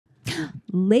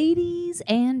Ladies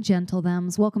and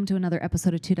gentlethems, welcome to another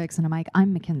episode of Two Dykes and a Mic.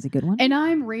 I'm McKenzie Goodwin. And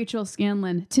I'm Rachel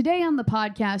Scanlon. Today on the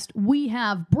podcast, we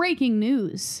have breaking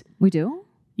news. We do?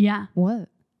 Yeah. What?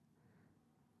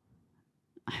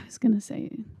 I was going to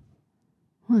say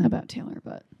What? about Taylor,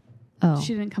 but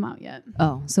she didn't come out yet.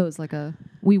 Oh, so it's like a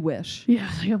we wish.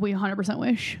 Yeah, we 100%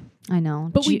 wish. I know.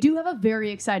 But we do have a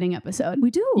very exciting episode. We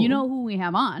do. You know who we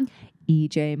have on?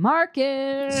 EJ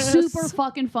Marcus. Super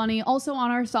fucking funny. Also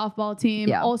on our softball team.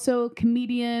 Yeah. Also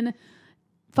comedian,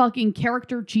 fucking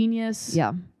character genius.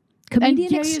 Yeah.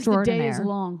 Comedian and extraordinaire. As the day is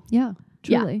long. Yeah,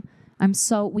 truly.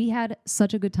 Yeah. We had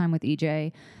such a good time with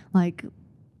EJ. Like,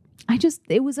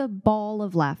 it was a ball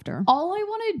of laughter. All I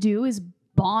want to do is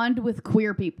bond with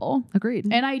queer people. Agreed.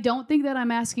 And I don't think that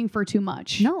I'm asking for too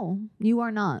much. No, you are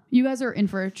not. You guys are in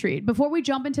for a treat. Before we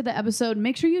jump into the episode,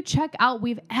 make sure you check out.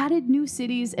 We've added new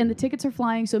cities and the tickets are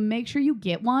flying, so make sure you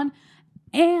get one.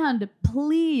 And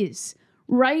please,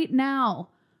 right now,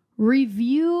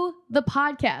 review the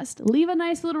podcast. Leave a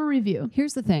nice little review.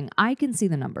 Here's the thing. I can see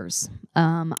the numbers.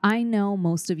 I know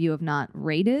most of you have not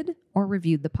rated or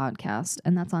reviewed the podcast,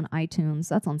 and that's on iTunes.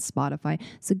 That's on Spotify.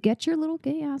 So get your little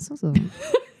gay asses on.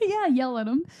 Yeah, yell at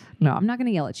them. No, I'm not going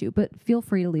to yell at you, but feel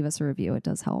free to leave us a review. It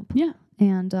does help. Yeah.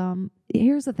 And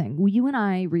here's the thing. You and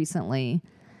I recently,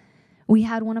 we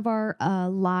had one of our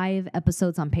live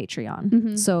episodes on Patreon.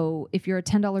 Mm-hmm. So if you're a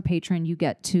 $10 patron, you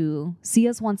get to see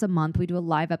us once a month. We do a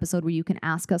live episode where you can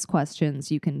ask us questions.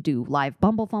 You can do live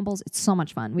Bumble Fumbles. It's so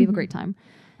much fun. We have a great time.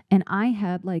 And I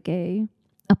had like a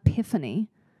epiphany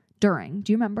during.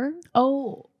 Do you remember?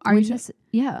 Oh,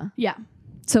 yeah. Yeah.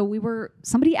 So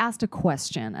somebody asked a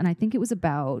question, and I think it was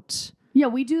about... Yeah,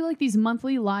 we do like these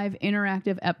monthly live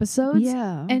interactive episodes.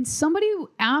 Yeah. And somebody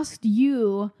asked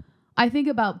you, I think,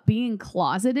 about being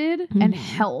closeted and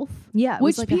health. Yeah,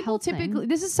 which like people typically,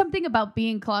 this is something about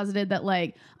being closeted that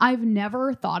like I've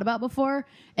never thought about before.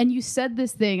 And you said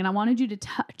this thing, and I wanted you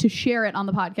to share it on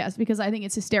the podcast because I think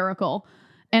it's hysterical.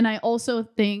 And I also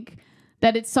think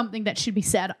that it's something that should be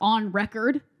said on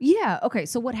record. Yeah. Okay.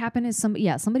 So what happened is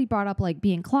somebody brought up like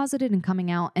being closeted and coming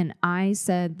out. And I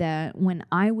said that when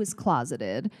I was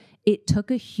closeted, it took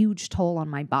a huge toll on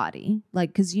my body.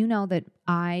 Like, cause you know that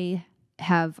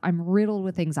I'm riddled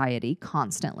with anxiety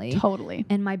constantly. Totally.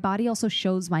 And my body also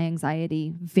shows my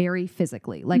anxiety very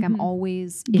physically. Like I'm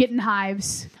always getting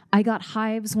hives. I got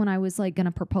hives when I was like going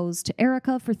to propose to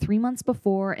Erica for 3 months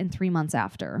before and 3 months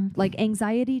after. Like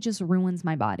anxiety just ruins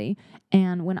my body.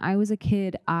 And when I was a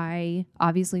kid, I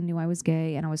obviously knew I was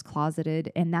gay and I was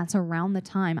closeted. And that's around the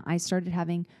time I started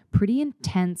having pretty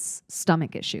intense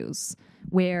stomach issues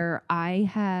where I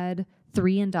had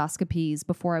 3 endoscopies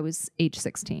before I was age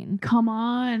 16. Come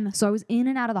on. So I was in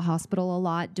and out of the hospital a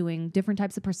lot, doing different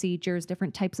types of procedures,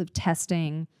 different types of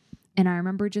testing. And I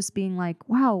remember just being like,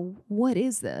 wow, what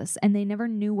is this? And they never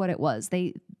knew what it was.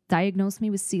 They diagnosed me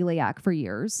with celiac for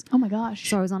years. Oh my gosh.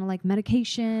 So I was on like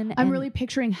medication. I'm really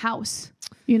picturing House.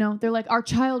 You know, they're like, our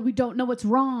child, we don't know what's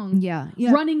wrong. Yeah.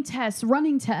 Running tests.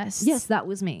 Yes, that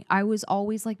was me. I was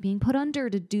always like being put under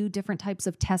to do different types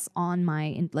of tests on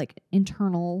my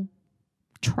internal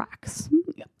tracks.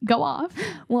 Go off.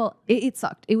 Well, it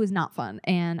sucked. It was not fun.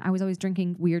 And I was always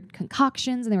drinking weird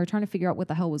concoctions and they were trying to figure out what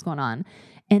the hell was going on.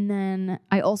 And then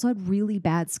I also had really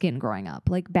bad skin growing up,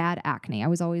 like bad acne. I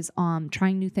was always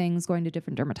trying new things, going to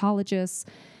different dermatologists.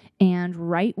 And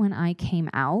right when I came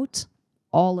out,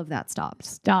 all of that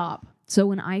stopped. So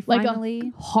when I finally...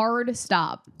 Like a hard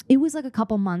stop. It was like a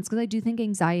couple months because I do think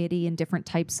anxiety and different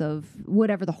types of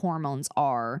whatever the hormones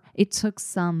are, it took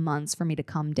some months for me to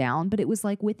come down. But it was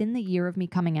like within the year of me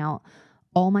coming out,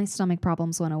 all my stomach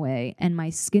problems went away and my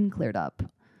skin cleared up.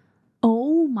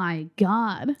 Oh my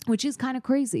God. Which is kind of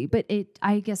crazy. But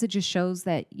I guess it just shows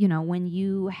that, you know, when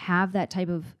you have that type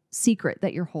of secret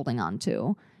that you're holding on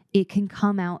to, it can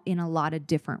come out in a lot of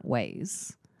different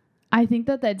ways. I think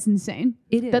that's insane.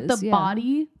 It is. That the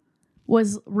body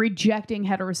was rejecting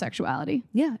heterosexuality.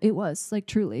 Yeah, it was. Like,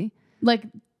 truly. Like,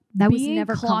 that was being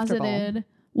never closeted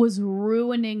was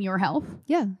ruining your health.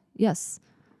 Yeah. Yes.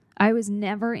 I was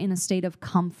never in a state of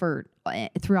comfort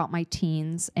throughout my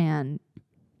teens. And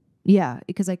yeah,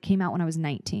 because I came out when I was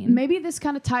 19. Maybe this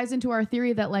kind of ties into our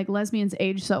theory that like lesbians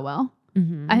age so well.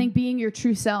 Mm-hmm. I think being your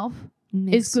true self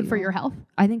is good for your health.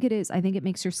 I think it is. I think it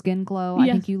makes your skin glow. Yeah.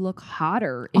 I think you look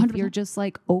hotter if 100%. you're just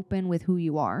like open with who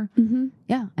you are. Mm-hmm.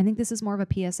 Yeah. I think this is more of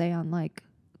a PSA on like,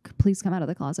 please come out of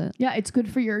the closet. Yeah. It's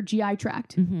good for your GI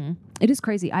tract. Mm-hmm. It is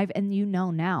crazy. And you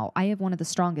know now, I have one of the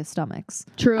strongest stomachs.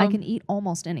 True. I can eat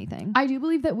almost anything. I do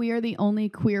believe that we are the only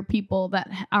queer people that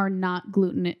are not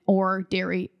gluten or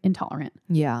dairy intolerant.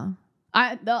 Yeah.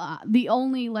 The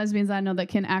only lesbians I know that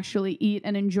can actually eat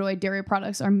and enjoy dairy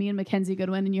products are me and McKenzie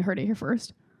Goodwin, and you heard it here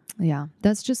first. Yeah,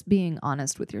 that's just being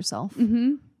honest with yourself.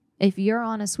 Mm-hmm. If you're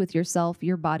honest with yourself,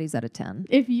 your body's at a 10.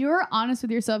 If you're honest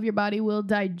with yourself, your body will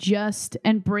digest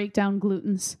and break down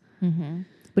glutens. Mm-hmm.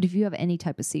 But if you have any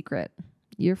type of secret,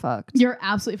 you're fucked. You're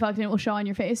absolutely fucked, and it will show on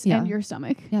your face and your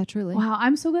stomach. Yeah, truly. Wow,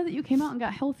 I'm so glad that you came out and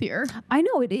got healthier. I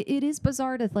know it is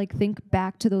bizarre to like think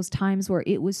back to those times where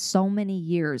it was so many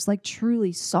years, like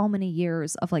truly so many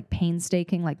years of like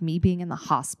painstaking, like me being in the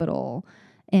hospital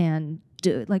and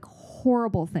like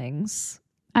horrible things.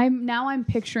 I'm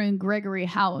picturing Gregory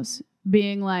House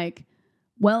being like,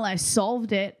 well, I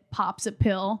solved it, pops a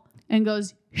pill and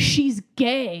goes, she's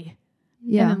gay.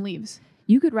 Yeah. And then leaves.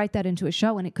 You could write that into a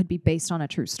show and it could be based on a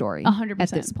true story. 100%. At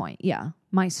this point. Yeah.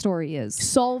 My story is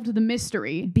solved the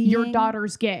mystery. Your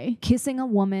daughter's gay. Kissing a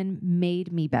woman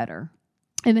made me better.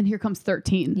 And then here comes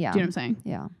 13. Yeah. Do you know what I'm saying?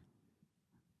 Yeah.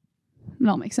 It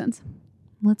all makes sense.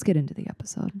 Let's get into the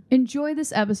episode. Enjoy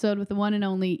this episode with the one and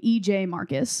only EJ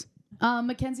Marcus.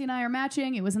 McKenzie and I are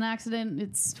matching. It was an accident.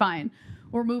 It's fine.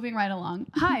 We're moving right along.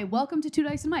 Hi, welcome to Two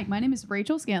Dykes and Mike. My name is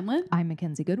Rachel Scanlon. I'm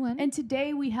McKenzie Goodwin. And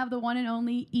today we have the one and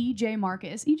only EJ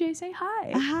Marcus. EJ, say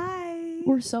hi. Hi.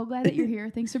 We're so glad that you're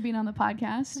here. Thanks for being on the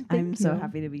podcast. I'm so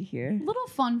happy to be here. Little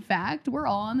fun fact, we're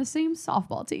all on the same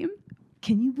softball team.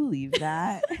 Can you believe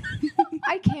that?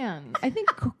 I can. I think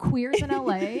queers in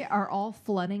LA are all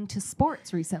flooding to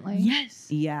sports recently.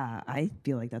 Yes. Yeah, I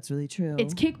feel like that's really true.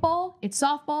 It's kickball, it's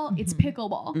softball, it's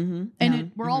pickleball.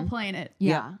 And we're all playing it.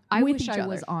 Yeah. I With wish each I other.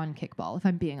 was on kickball, if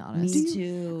I'm being honest. Me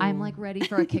too. I'm like ready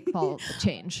for a kickball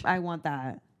change. I want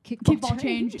that. Kickball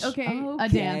change. Okay. A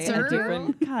dancer. A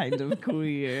different kind of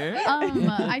queer.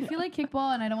 I feel like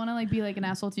kickball, and I don't want to like be like an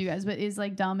asshole to you guys, but is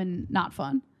like dumb and not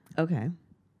fun. Okay.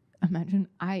 Imagine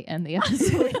I end the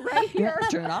episode right here.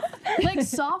 Turn it off. Like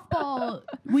softball,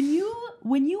 when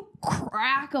you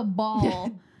crack a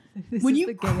ball, when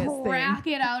you crack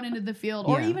it out into the field,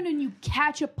 or Yeah. even when you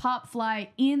catch a pop fly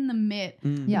in the mitt,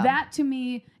 Yeah. that to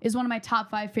me is one of my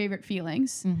top 5 favorite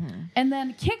feelings. And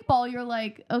then kickball, you're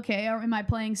like, okay, or am I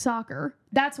playing soccer?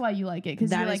 That's why you like it, because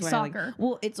you That like is why soccer.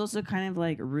 well, it's also kind of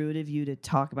like rude of you to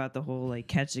talk about the whole like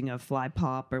catching a fly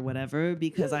pop or whatever,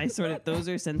 because I sort of those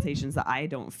are sensations that I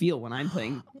don't feel when I'm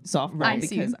playing softball I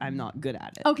see. because I'm not good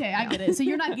at it. Okay, I get it. So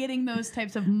you're not getting those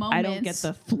types of moments. I don't get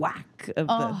the thwack of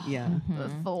the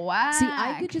thwack. See,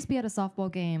 I could just be at a softball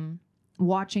game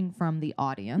watching from the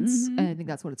audience. And I think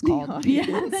that's what it's called. Yeah,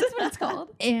 that's what it's called.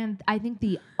 And I think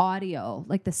the audio,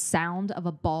 like the sound of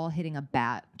a ball hitting a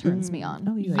bat, turns me on.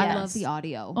 Oh, you I like love that. the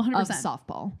audio 100%. of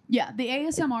softball. Yeah, the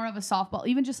ASMR of a softball,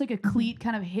 even just like a cleat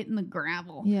kind of hitting the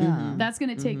gravel. Yeah. That's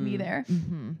going to take me there.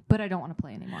 But I don't want to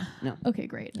play anymore. No. Okay,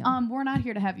 great. We're not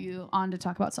here to have you on to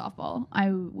talk about softball. I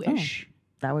wish.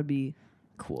 That would be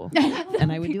cool.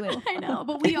 And I would do it. I know,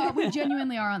 but we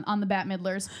genuinely are on the Bat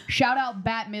Middlers. Shout out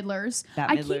Bat Middlers.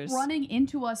 Bat I Middlers. keep running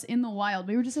into us in the wild.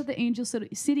 We were just at the Angel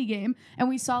City game, and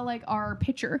we saw like our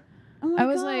pitcher. Oh my I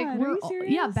was God, like, are we're you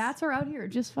serious? yeah, bats are out here.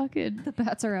 Just fucking. The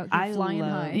bats are out here flying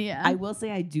high. Yeah. I will say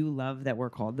I do love that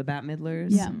we're called the Bat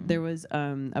Middlers. Yeah. There was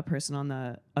a person on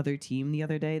the other team the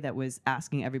other day that was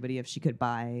asking everybody if she could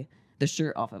buy the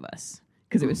shirt off of us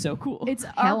because it was so cool. It's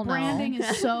Hell our no. branding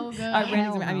is so good. Our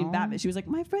branding's, Hell I mean, no. Batman. She was like,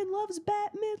 my friend loves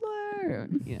Bat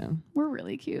Midler. You know. We're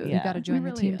really cute. You got to join We the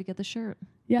really team do. to get the shirt.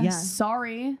 Yeah. Yeah.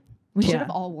 Sorry. We should Yeah. have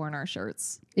all worn our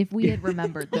shirts if we had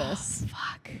remembered this.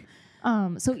 Fuck.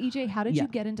 So EJ, how did Yeah. you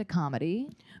get into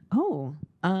comedy? Oh,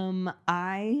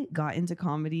 I got into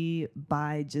comedy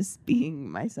by just being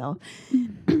myself.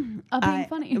 Being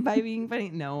funny. By being funny.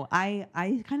 No, I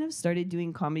kind of started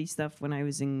doing comedy stuff when I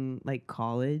was in like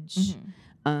college.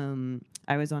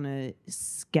 I was on a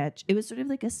sketch. It was sort of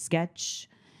like a sketch.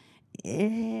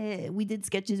 We did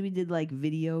sketches. We did like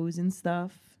videos and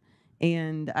stuff,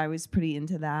 and I was pretty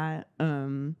into that.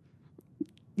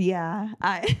 Yeah,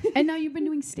 And now you've been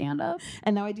doing stand up.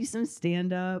 and now I do some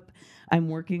stand up. I'm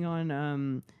working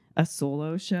on a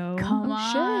solo show. Come Oh,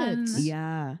 on. shit.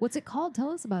 Yeah. What's it called? Tell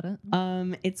us about it.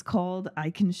 It's called I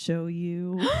Can Show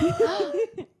You.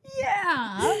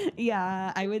 Yeah.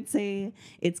 Yeah, I would say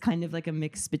it's kind of like a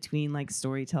mix between like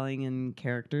storytelling and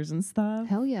characters and stuff.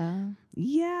 Hell yeah.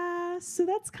 Yeah, so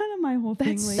that's kind of my whole thing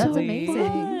That's lately. That's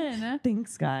amazing. fun.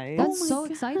 Thanks, guys. That's my so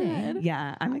God. exciting.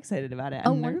 Yeah, I'm excited about it. A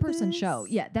I'm one-person nervous. show.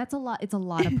 Yeah, that's a lot. It's a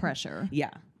lot of pressure.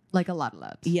 Yeah. Like a lot.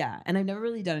 Yeah, and I've never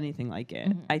really done anything like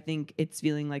it. I think it's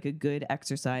feeling like a good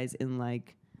exercise in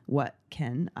like what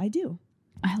can I do?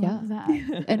 I love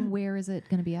that. And where is it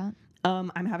going to be at?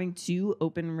 I'm having 2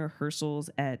 open rehearsals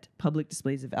at public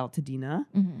displays of Altadena.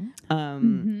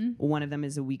 One of them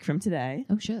is a week from today.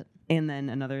 Oh shit. And then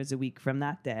another is a week from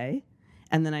that day.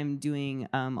 And then I'm doing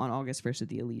on August 1st at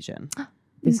the Elysian.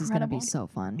 This is going to be Incredible. so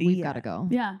fun. We've Yeah. got to go.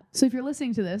 Yeah. So if you're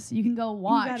listening to this, you can go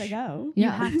watch. You gotta go. You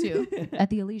Yeah. have to. At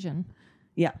the Elysian.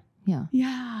 Yeah. Yeah.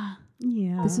 Yeah.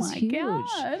 Yeah. This Oh is my huge.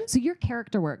 God. So your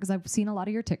character work, because I've seen a lot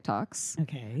of your TikToks.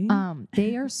 Okay.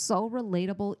 They are so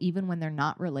relatable even when they're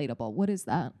not relatable. What is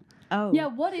that? Oh. Yeah.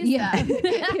 What is Yeah.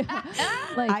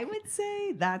 that? Like, I would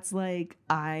say that's like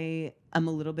I am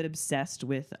a little bit obsessed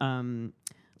with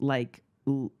like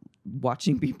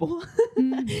watching people.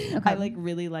 okay. I like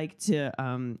really like to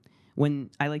when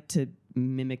I like to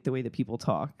mimic the way that people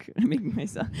talk. I'm making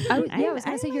myself. I was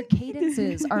gonna say your like-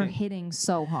 cadences are hitting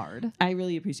so hard. I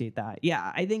really appreciate that.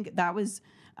 Yeah, I think that was.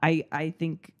 I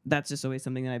think that's just always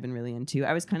something that I've been really into.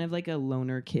 I was kind of like a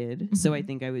loner kid, so I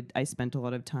think I spent a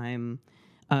lot of time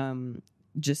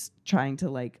just trying to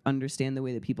like understand the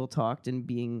way that people talked and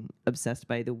being obsessed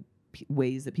by the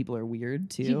ways that people are weird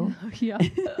too. Yeah.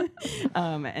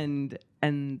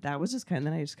 And that was just kind of,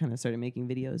 then I just kind of started making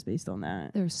videos based on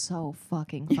that. They're so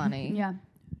fucking funny. Yeah.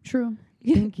 True.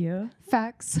 Thank you.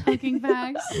 Facts. Fucking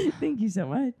facts. Thank you so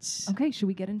much. Okay, should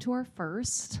we get into our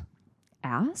first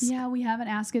ask? Yeah, we have an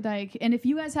Ask a Dyke. And if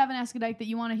you guys have an Ask a Dyke that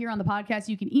you want to hear on the podcast,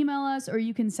 you can email us or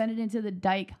you can send it into the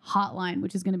Dyke hotline,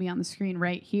 which is going to be on the screen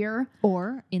right here.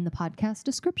 Or in the podcast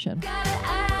description. Gotta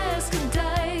ask a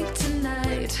dyke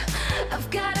tonight. I've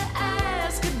gotta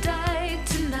ask a dyke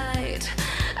tonight.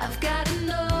 I've gotta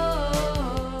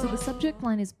know. So the subject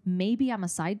line is maybe I'm a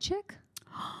side chick.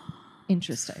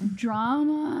 Interesting.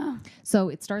 Drama. So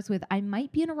it starts with I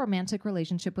might be in a romantic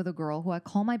relationship with a girl who I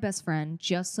call my best friend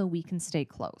just so we can stay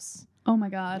close. Oh my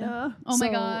God. Oh my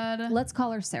So, God. Let's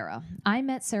call her Sarah. I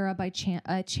met Sarah by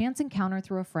a chance encounter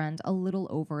through a friend a little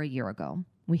over a year ago.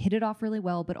 We hit it off really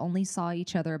well, but only saw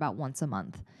each other about once a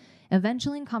month.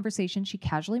 Eventually, in conversation, she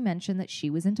casually mentioned that she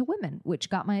was into women, which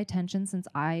got my attention since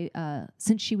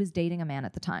she was dating a man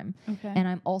at the time. Okay. And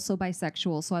I'm also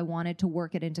bisexual, so I wanted to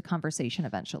work it into conversation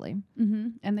eventually.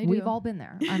 And they do. We've all been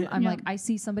there. I'm Yeah. like, I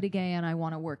see somebody gay and I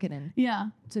want to work it Yeah.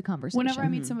 into conversation. Whenever I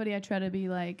meet somebody, I try to be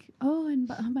like, oh,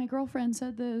 and my girlfriend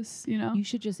said this, you know? You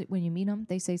should just, when you meet them,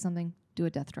 they say something, do a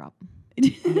death drop.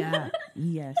 Yeah.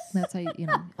 Yes. That's how you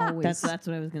know, always. That's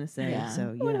what I was gonna say. Yeah.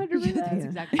 So yeah. 100%. That's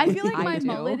exactly I feel like I my do.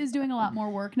 mullet is doing a lot more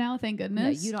work now, thank Yeah,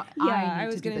 goodness. you don't. Yeah, I I need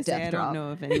was to do gonna the say death I drop. don't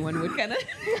know if anyone would kind of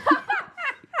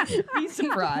be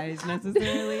surprised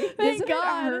necessarily. Thank Doesn't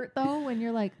God. it hurt though when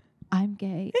you're like, I'm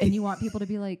gay, and you want people to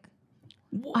be like,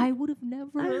 I would have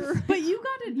never. But you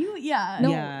got it. Yeah. No,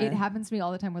 Yeah. it happens to me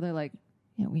all the time where they're like,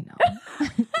 yeah, we know.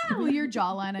 Well, your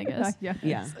jawline, I guess.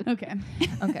 Yeah. Okay.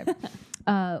 Okay.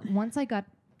 Once I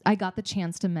got the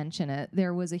chance to mention it,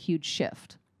 there was a huge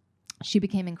shift. She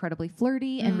became incredibly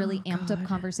flirty and really amped up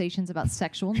conversations about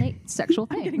sexual I'm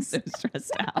getting things, so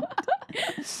stressed out.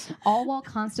 all while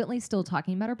constantly still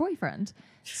talking about her boyfriend.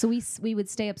 So we would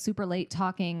stay up super late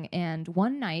talking, and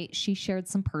one night she shared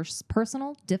some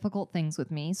personal, difficult things with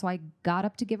me. So I got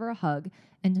up to give her a hug,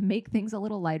 and to make things a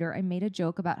little lighter, I made a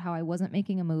joke about how I wasn't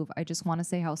making a move. I just want to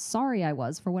say how sorry I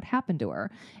was for what happened to her.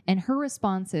 And her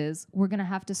response is, "We're gonna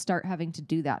have to start having to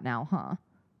do that now, huh?"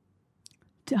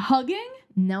 Hugging?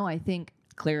 No, I think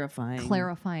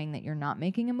Clarifying. that you're not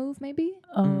making a move, maybe.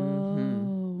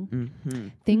 Oh.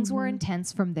 Things were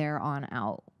intense from there on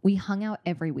out. We hung out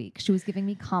every week. She was giving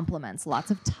me compliments,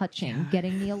 lots of touching,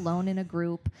 getting me alone in a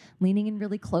group, leaning in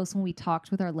really close when we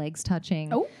talked with our legs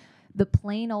touching. Oh. The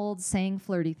plain old saying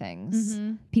flirty things.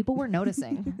 People were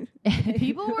noticing.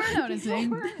 People were noticing.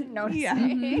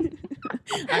 noticing.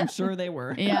 I'm sure they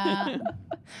were. Yeah.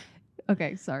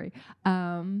 Okay, sorry.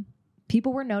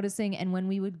 People were noticing, and when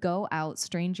we would go out,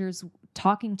 strangers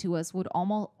talking to us would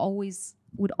almost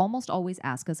always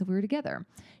ask us if we were together.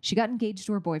 She got engaged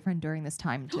to her boyfriend during this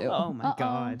time too. Oh my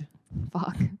God.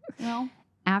 Fuck. Well,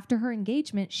 After her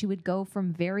engagement, she would go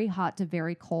from very hot to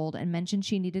very cold and mention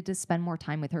she needed to spend more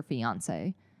time with her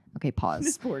fiance. Okay, This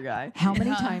pause. poor guy. How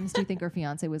many times do you think her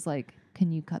fiance was like,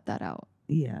 "Can you cut that out?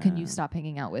 Yeah. Can you stop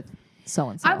hanging out with so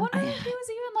and so?" I wonder if he was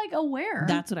even like aware.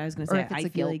 That's what I was gonna Or say. if it's I a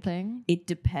feel guilt like thing. it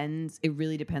depends. It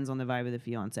really depends on the vibe of the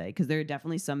fiance, because there are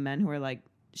definitely some men who are like,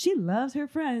 she loves her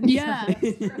friends. Yeah.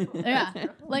 Yeah.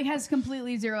 Like has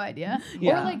completely zero idea.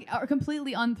 Yeah. Or like are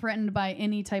completely unthreatened by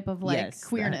any type of like Yes,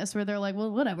 queerness where they're like,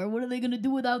 well, whatever. What are they going to do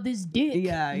without this dick?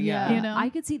 Yeah, yeah. You know? I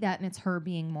could see that, and it's her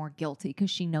being more guilty because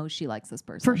she knows she likes this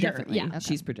person. For sure. Definitely. Yeah. Okay.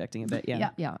 She's projecting a bit. Yeah. Yeah.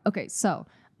 Yeah. Okay. So,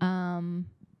 and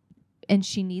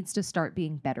she needs to start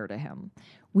being better to him.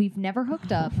 We've never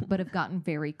hooked up, but have gotten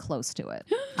very close to it.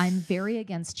 I'm very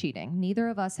against cheating. Neither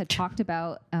of us had talked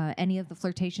about any of the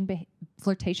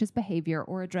flirtatious behavior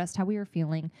or addressed how we were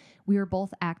feeling. We were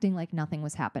both acting like nothing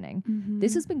was happening.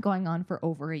 This has been going on for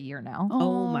over a year now.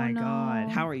 Oh my no. God.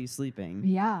 How are you sleeping?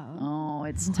 Yeah. Oh,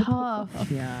 it's tough.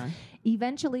 Yeah.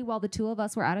 Eventually, while the two of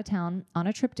us were out of town on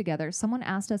a trip together, someone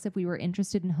asked us if we were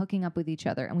interested in hooking up with each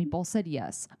other, and we both said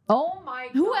yes. Oh my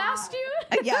God. Who asked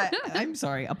you? Yeah, I'm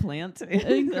sorry. A plant?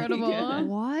 Incredible.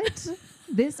 What?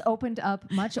 This opened up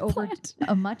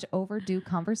a much overdue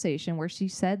conversation where she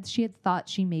said she had thought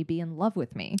she may be in love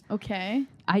with me. Okay.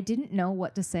 I didn't know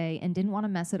what to say and didn't want to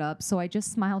mess it up, so I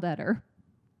just smiled at her.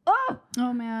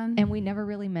 Oh man. And we never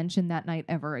really mentioned that night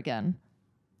ever again.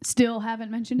 Still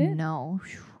haven't mentioned it? No.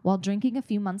 While drinking a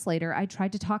few months later, I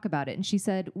tried to talk about it, and she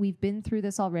said, "We've been through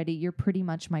this already. You're pretty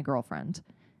much my girlfriend."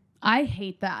 I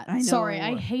hate that. I know. Sorry,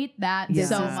 I hate that Yeah.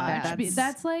 so This is much. bad.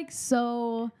 That's like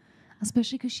so.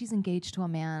 Especially because she's engaged to a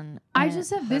man. I and- just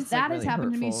have this. That's, like, That has really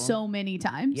happened to me hurtful. so many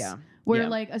times. Yeah. Where Yeah.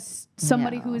 like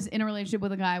somebody Yeah. who is in a relationship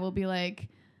with a guy will be like,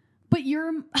 but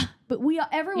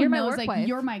everyone You're my knows work like wife.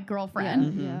 you're my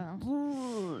girlfriend.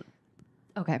 Yeah.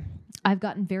 Okay. I've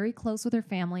gotten very close with her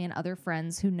family and other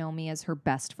friends who know me as her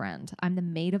best friend. I'm the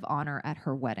maid of honor at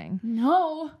her wedding.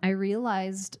 No. I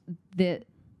realized that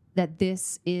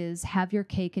this is have your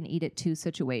cake and eat it too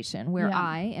situation where Yeah.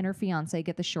 I and her fiance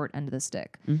get the short end of the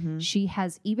stick. Mm-hmm. She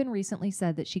has even recently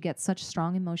said that she gets such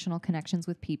strong emotional connections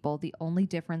with people. The only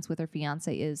difference with her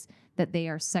fiance is that they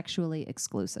are sexually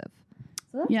exclusive.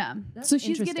 Yeah. That's So she's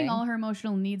interesting. getting all her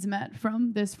emotional needs met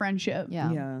from this friendship.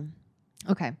 Yeah. Yeah.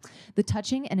 Okay. The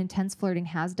touching and intense flirting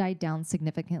has died down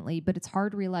significantly, but it's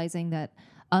hard realizing that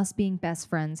us being best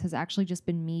friends has actually just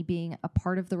been me being a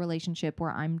part of the relationship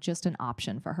where I'm just an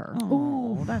option for her.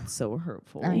 Oh, that's so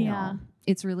hurtful. I Yeah. know.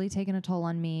 It's really taken a toll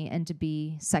on me and to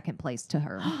be second place to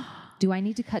her. Do I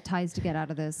need to cut ties to get out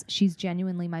of this? She's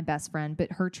genuinely my best friend,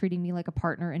 but her treating me like a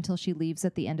partner until she leaves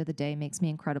at the end of the day makes me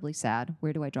incredibly sad.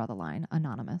 Where do I draw the line?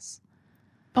 Anonymous.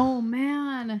 Oh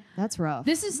man. That's rough.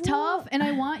 This is tough, and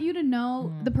I want you to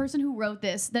know, the person who wrote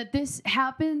this, that this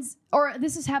happens, or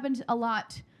this has happened a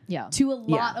lot yeah. to a lot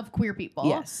Yeah. of queer people.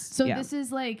 Yes. So Yeah. this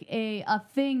is like a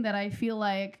thing that I feel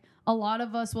like a lot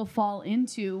of us will fall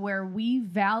into, where we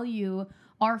value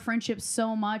our friendships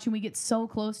so much and we get so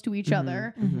close to each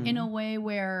other in a way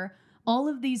where all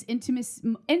of these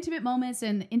intimate moments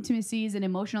and intimacies and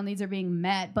emotional needs are being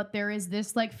met, but there is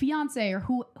this like fiance or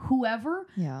whoever,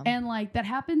 Yeah. and like that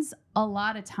happens a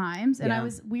lot of times. And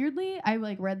Yeah. I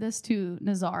like read this to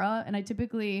Nazara, and I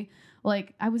typically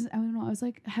like I don't know, I was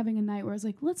like having a night where I was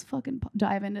like, let's fucking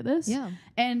dive into this. Yeah.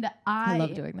 And I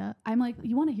love doing that. I'm like,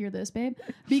 you want to hear this, babe?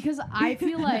 Because I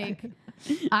feel like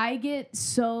I get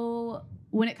so,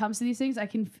 when it comes to these things,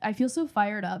 I feel so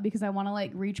fired up because I want to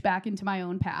like reach back into my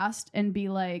own past and be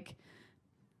like,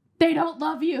 they don't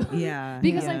love you. Yeah.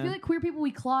 Because I yeah. feel like queer people, we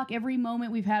clock every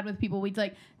moment we've had with people. We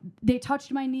like, they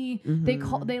touched my knee.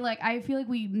 I feel like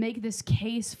we make this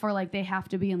case for like, they have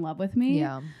to be in love with me.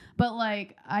 Yeah. But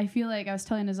like, I feel like I was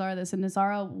telling Nazara this, and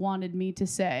Nazara wanted me to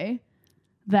say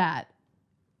that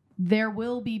there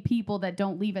will be people that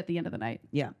don't leave at the end of the night.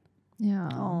 Yeah. Yeah.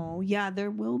 Oh, yeah, there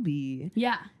will be.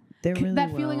 Yeah. There really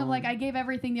That feeling of will. like, I gave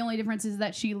everything, the only difference is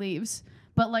that she leaves.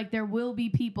 But like, there will be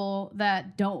people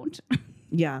that don't.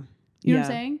 Yeah. You know what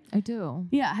I'm saying? I do.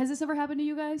 Yeah. Has this ever happened to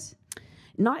you guys?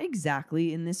 Not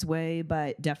exactly in this way,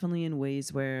 but definitely in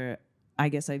ways where I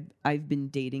guess I've been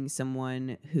dating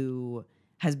someone who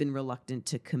has been reluctant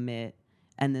to commit,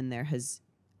 and then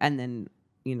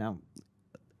you know,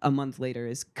 a month later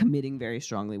is committing very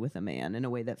strongly with a man in a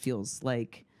way that feels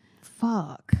like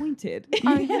Fuck. pointed.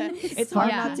 Yes. It's hard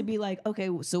Yeah. not to be like, okay,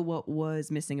 so what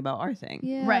was missing about our thing?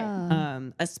 Yeah.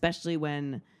 Right. Especially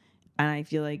when, and I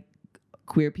feel like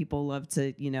queer people love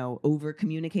to, you know, over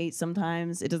communicate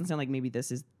sometimes. It doesn't sound like maybe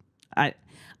this is, I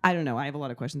don't know. I have a lot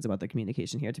of questions about the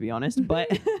communication here, to be honest,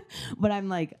 but I'm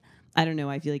like, I don't know.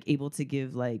 I feel like able to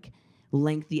give like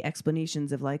lengthy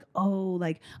explanations of like, oh,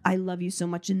 like I love you so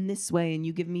much in this way, and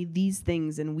you give me these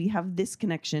things, and we have this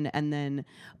connection, and then,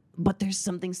 but there's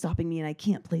something stopping me, and I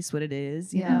can't place what it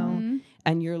is, you Yeah. know. Mhm.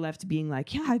 And you're left being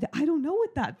like, yeah, I don't know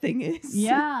what that thing is.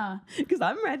 Yeah. Because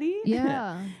I'm ready.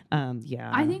 Yeah. Yeah.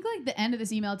 I think like the end of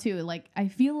this email too, like I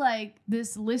feel like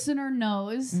this listener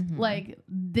knows like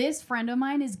this friend of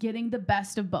mine is getting the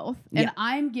best of both, and Yeah.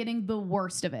 I'm getting the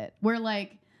worst of it. Where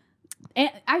like, and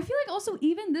I feel like also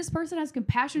even this person has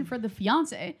compassion for the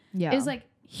fiance. Yeah. Is like,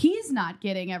 he's not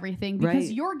getting everything because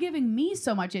Right. you're giving me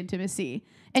so much intimacy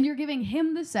and you're giving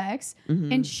him the sex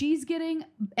and she's getting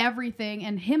everything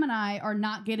and him and I are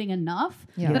not getting enough.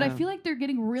 Yeah. That I Yeah. feel like they're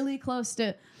getting really close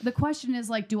to. The question is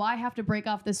like, do I have to break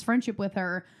off this friendship with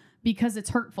her because it's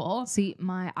hurtful? See,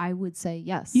 I would say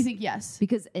yes. You think yes?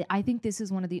 Because I think this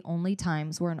is one of the only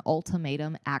times where an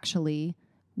ultimatum actually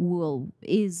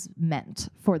is meant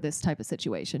for this type of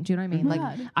situation. Do you know what I mean? Right.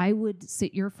 Like, I would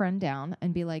sit your friend down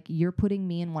and be like, you're putting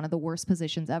me in one of the worst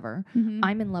positions ever.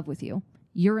 I'm in love with you.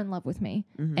 You're in love with me.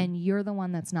 And you're the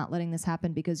one that's not letting this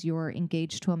happen because you're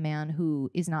engaged to a man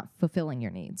who is not fulfilling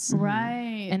your needs.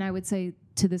 Right. And I would say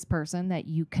to this person that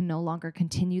you can no longer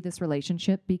continue this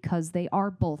relationship because they are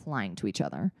both lying to each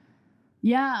other.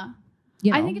 yeah.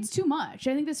 You know? I think it's too much.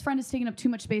 I think this friend is taking up too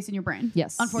much space in your brain.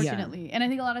 Yes. Unfortunately. And I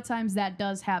think a lot of times that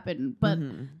does happen. But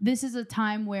this is a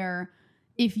time where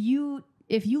if you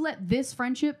let this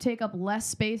friendship take up less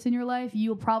space in your life,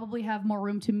 you'll probably have more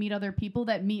room to meet other people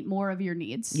that meet more of your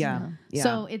needs. Yeah.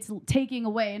 So it's taking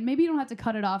away, and maybe you don't have to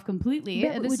cut it off completely.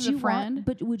 But This is a friend.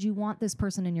 but would you want this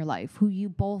person in your life who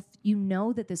you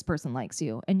know that this person likes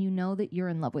you and you know that you're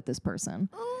in love with this person?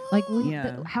 Like,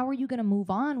 Yeah. how are you going to move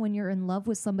on when you're in love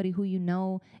with somebody who you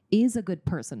know is a good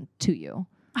person to you?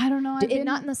 I don't know.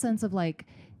 Not in the sense of like,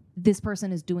 this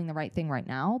person is doing the right thing right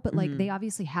now, but like they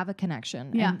obviously have a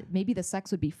connection. Yeah. And maybe the sex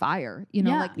would be fire. You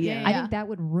know, Yeah. like Yeah. I think that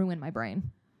would ruin my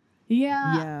brain.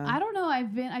 Yeah. I don't know.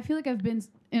 I feel like I've been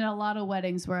in a lot of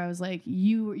weddings where I was like,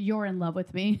 you're in love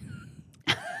with me.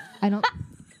 I don't.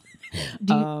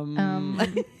 Do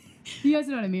you, You guys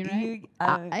know what I mean,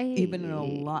 right? You've been in a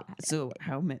lot. So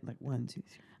how many? Like 1, 2,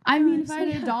 3. I mean, if I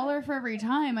had $1 for every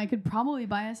time, I could probably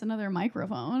buy us another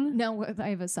microphone. no, I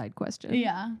have a side question.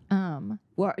 Yeah.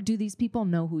 Well, do these people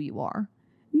know who you are?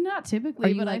 Not typically, Are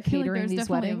you, but like, I feel like catering there's these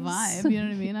definitely weddings? a vibe. You know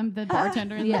what I mean? I'm the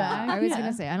bartender in the back. I was Yeah.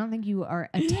 gonna say I don't think you are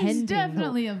attending. There's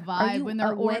definitely a Are vibe you when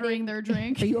they're a wedding- ordering their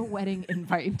drink. Are you a wedding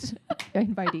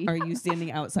invitee? Are you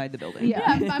standing outside the building?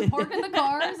 Yeah. Yeah, I'm parking the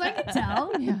cars. I can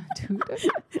tell. Yeah, dude.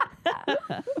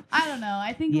 I don't know.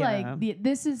 I think Yeah.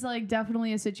 this is like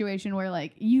definitely a situation where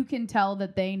like you can tell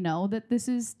that they know that this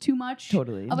is too much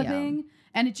Totally. of a Yeah. thing.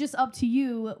 And it's just up to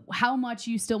you how much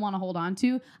you still want to hold on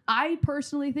to. I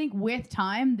personally think with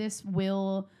time, this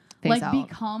will Phase out.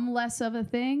 become less of a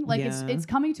thing. Like Yeah. it's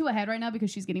coming to a head right now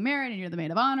because she's getting married and you're the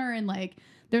maid of honor and like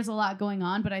there's a lot going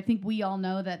on. But I think we all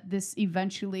know that this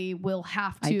eventually will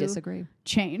have I to disagree.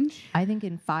 change. I think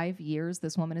in 5 years,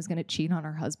 this woman is going to cheat on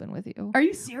her husband with you. Are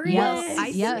you serious?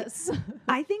 Yes. Yes.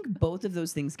 I think both of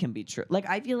those things can be true. Like,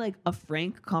 I feel like a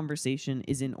frank conversation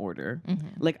is in order.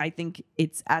 Like, I think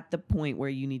it's at the point where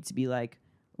you need to be like,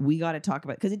 we got to talk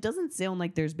about, because it doesn't sound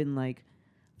like there's been like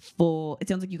it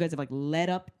sounds like you guys have like led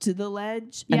up to the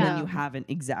ledge and Yeah. then you haven't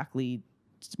exactly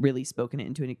really spoken it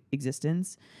into an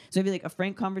existence. So I feel like a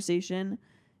frank conversation,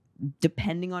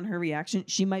 depending on her reaction,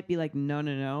 she might be like,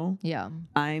 no, Yeah.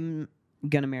 I'm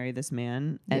gonna marry this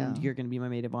man and Yeah. you're gonna be my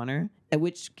maid of honor, at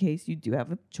which case you do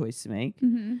have a choice to make.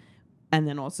 Mm-hmm. And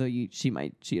then also she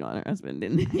might cheat on her husband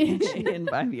in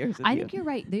 5 years with I you. think you're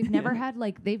right. They've never had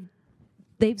like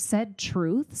they've said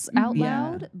truths out Yeah.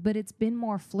 loud, but it's been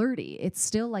more flirty. It's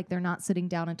still like they're not sitting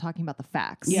down and talking about the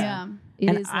facts. Yeah. It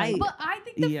And is like, But I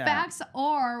think the Yeah. facts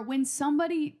are when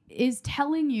somebody is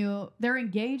telling you they're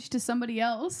engaged to somebody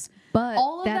else, but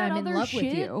all of that that I'm in other love shit,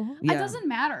 with you. Yeah. it doesn't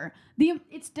matter.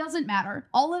 It doesn't matter.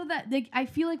 All of that, like, I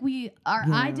feel like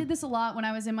I did this a lot when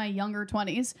I was in my younger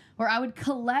 20s, where I would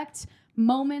collect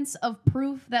moments of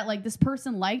proof that like this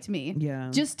person liked me.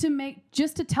 Yeah. Just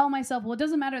to tell myself, well, it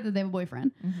doesn't matter that they have a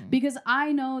boyfriend because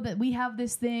I know that we have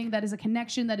this thing that is a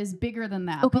connection that is bigger than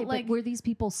that. Okay, but like, were these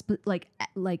people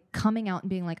like coming out and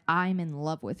being like, "I'm in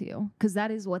love with you"? Because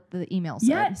that is what the email said.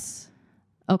 yes.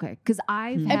 Okay, because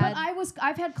I've And- had.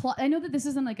 I've had I know that this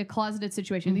isn't like a closeted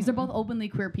situation. These are both openly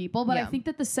queer people, but I Yeah. think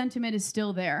that the sentiment is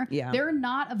still there. Yeah. They're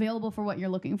not available for what you're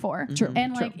looking for. True.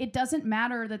 And like it doesn't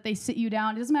matter that they sit you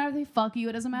down. It doesn't matter if they fuck you.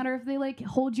 It doesn't matter if they like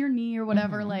hold your knee or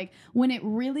whatever. Like when it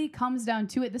really comes down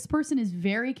to it, this person is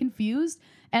very confused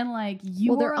and like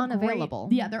you Well, they're are unavailable.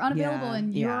 they're unavailable Yeah,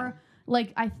 and yeah. you're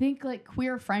like I think like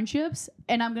queer friendships,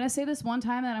 and I'm gonna say this one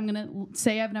time and I'm gonna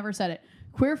say I've never said it.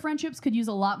 Queer friendships could use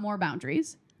a lot more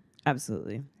boundaries.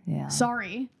 Absolutely. yeah.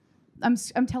 Sorry, I'm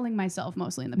telling myself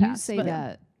mostly in the You past. say but-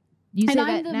 that. You and say I'm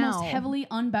that the now. most heavily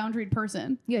unboundaried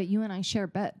person. Yeah, you and I share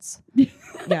beds.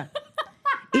 Yeah.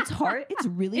 It's hard. It's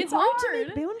really It's hard to hard.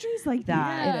 make boundaries like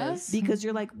that. Yeah. It is. Because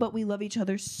you're like, but we love each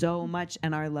other so much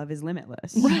and our love is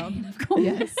limitless. Of course.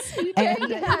 Yes.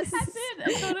 And, That's it. That's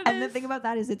what it and the is. thing about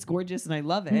that is it's gorgeous and I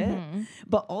love it. Mhm.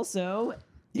 But also,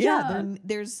 Yeah.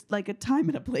 there's like a time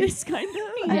and a place kind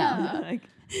of. Yeah. Like,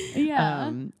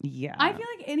 Yeah. Yeah. I feel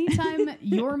like anytime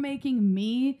you're making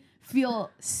me feel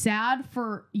sad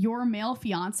for your male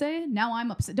fiance, now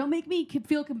I'm upset. Don't make me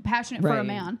feel compassionate for a Right.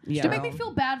 man. Yeah. Don't make me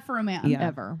feel bad for a man. Yeah.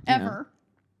 Ever. Ever.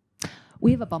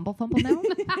 We have a Bumble Fumble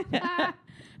now.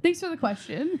 Thanks for the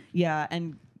question. Yeah,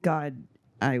 and God,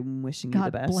 I'm wishing you God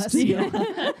the best. bless you.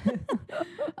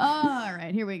 All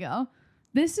right, here we go.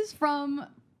 This is from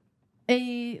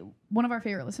one of our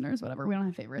favorite listeners. Whatever, we don't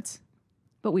have favorites.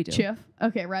 But we do. Chiff.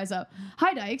 Okay, rise up.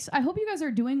 Hi, Dykes. I hope you guys are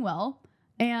doing well.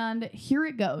 And here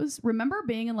it goes. Remember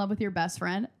being in love with your best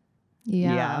friend?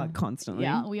 Yeah. Constantly.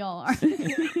 Yeah, we all are.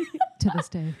 To this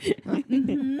day.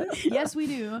 Yes, we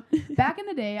do. Back in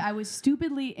the day, I was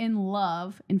stupidly in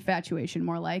love, infatuation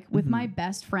more like, with my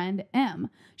best friend, M.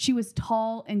 She was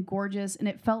tall and gorgeous, and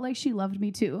it felt like she loved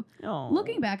me too. Oh.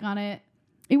 Looking back on it,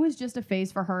 it was just a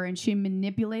phase for her, and she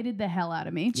manipulated the hell out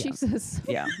of me. Jesus.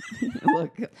 Yeah.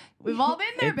 Look, We've all been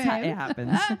there, babe. it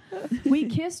happens. We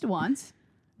kissed once,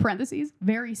 parentheses,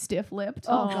 very stiff-lipped.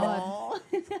 Oh,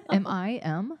 God.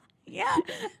 M-I-M? Yeah.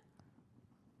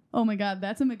 Oh my God,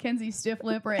 that's a McKenzie stiff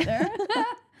lip right there.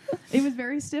 It was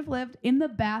very stiff-lipped in the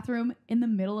bathroom in the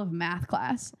middle of math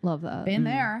class. Love that. Been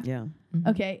there. Yeah.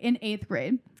 Okay, in 8th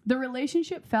grade. The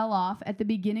relationship fell off at the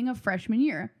beginning of freshman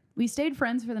year. We stayed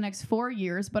friends for the next 4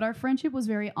 years, but our friendship was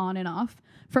very on and off,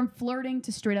 from flirting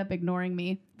to straight up ignoring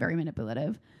me. Very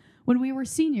manipulative. When we were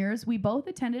seniors, we both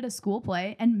attended a school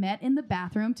play and met in the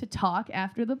bathroom to talk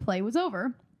after the play was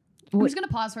over. I'm just going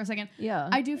to pause for a second. Yeah.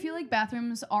 I do feel like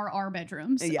bathrooms are our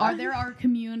bedrooms. Yeah. There are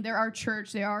commune, there are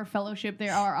church, there are fellowship,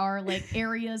 there are our like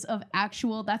areas of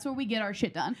actual, that's where we get our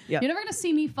shit done. Yep. You're never going to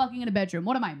see me fucking in a bedroom.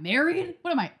 What am I, married?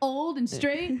 What am I, old and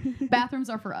straight? Bathrooms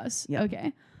are for us. Yep.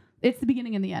 Okay. It's the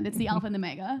beginning and the end. It's the alpha and the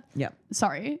mega. Yep.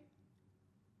 Sorry.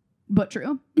 But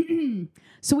true.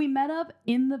 So we met up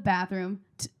in the bathroom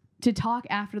to talk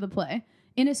after the play.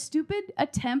 In a stupid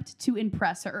attempt to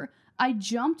impress her, I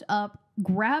jumped up,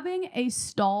 grabbing a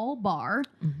stall bar.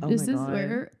 Oh This my is God.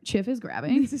 where Chiff is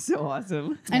grabbing. This is so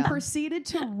awesome. And Yeah. proceeded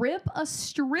to rip a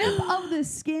strip of the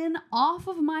skin off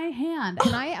of my hand.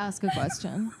 Can I ask a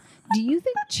question? Do you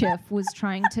think Chiff was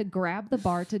trying to grab the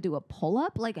bar to do a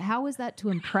pull-up? Like, how is that to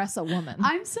impress a woman?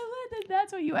 I'm so glad that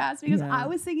that's what you asked, because Yeah. I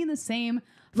was thinking the same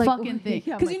Like, fucking thing.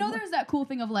 yeah, Because like, you know what? there's that cool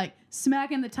thing of like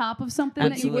smacking the top of something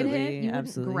that you would hit. Absolutely. You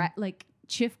Absolutely. wouldn't like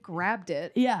Chiff grabbed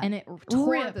it, Yeah. and it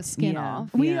tore Ripped. the skin Yeah.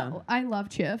 off. I love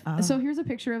Chiff. So here's a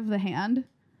picture of the hand.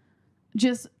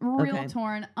 Just real Okay.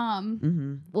 torn.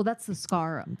 Mm-hmm. Well, that's the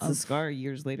scar. It's a scar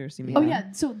years later, seemingly. Oh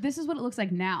yeah, so this is what it looks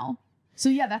like now. So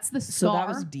yeah, that's the So scar.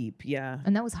 that was deep. Yeah.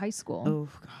 And that was high school. Oh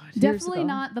God. years Definitely ago.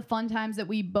 not the fun times that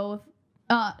we both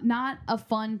not a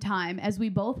fun time as we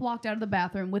both walked out of the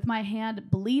bathroom with my hand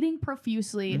bleeding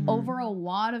profusely over a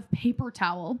wad of paper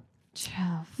towel. Chiff.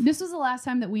 This was the last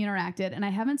time that we interacted, and I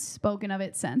haven't spoken of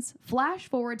it since. Flash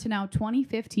forward to now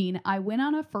 2015, I went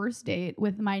on a first date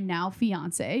with my now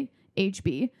fiance,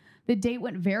 HB. The date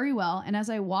went very well, and as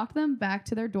I walked them back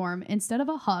to their dorm, instead of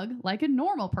a hug, like a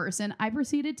normal person, I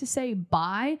proceeded to say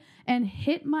bye and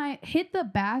hit the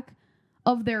back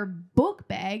of their book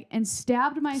bag and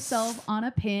stabbed myself on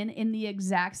a pin in the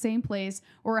exact same place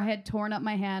where I had torn up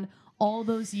my hand all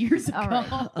those years ago. All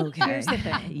right. Okay. Here's the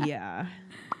thing. Yeah.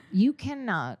 You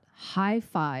cannot high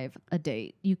five a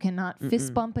date. You cannot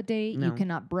fist bump a date. You No.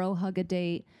 cannot bro hug a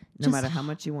date. No Just matter how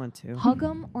much you want to. hug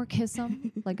them or kiss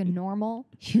them like a normal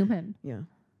human. Yeah.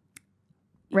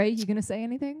 Ray, you gonna say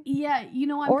anything? Yeah, you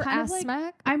know, I'm Or kind of ass like,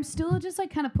 smack? I'm still just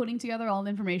like kind of putting together all the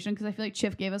information because I feel like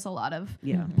Chiff gave us a lot of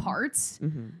Yeah. parts.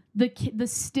 Mm-hmm. The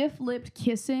stiff-lipped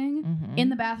kissing in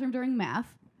the bathroom during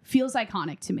math feels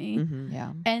iconic to me. Mm-hmm.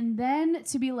 Yeah. And then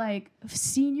to be like,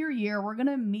 senior year, we're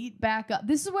gonna meet back up.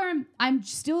 This is where I'm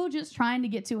still just trying to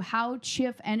get to how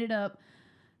Chiff ended up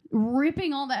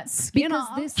ripping all that skin Because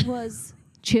off. this was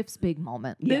Chiff's big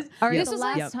moment. Yeah. All right, This the was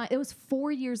last like- time. It was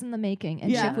 4 years in the making,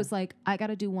 and Yeah. Chiff was like, "I got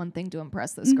to do one thing to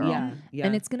impress this girl, Yeah. Yeah.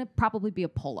 and it's gonna probably be a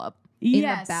pull up Yes. in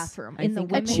the bathroom, I in the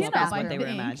think women's chin up, that's I what they were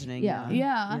think. imagining. Yeah.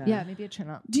 Yeah. Yeah, maybe a chin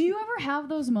up. Do you ever have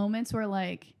those moments where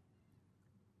like,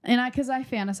 because I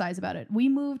fantasize about it.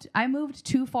 I moved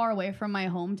too far away from my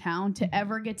hometown to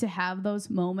ever get to have those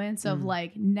moments of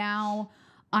like, now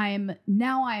I'm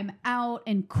out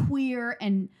and queer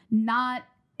and not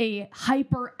a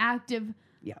hyperactive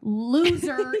Yeah.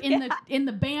 loser in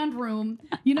the band room,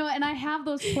 and I have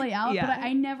those play out, Yeah. but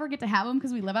I never get to have them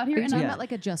because we live out here, Are you and talking I about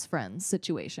like a just friends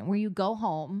situation where you go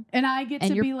home? and I get and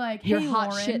to you're- be like, you're hey, hot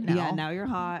Lauren. shit now. Yeah. Now you're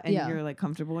hot and Yeah. you're like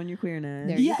comfortable in your queerness.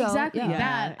 There you Yeah, go. exactly Yeah.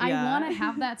 that. I Yeah. want to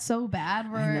have that so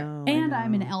bad. Where know, and I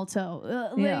I'm an know.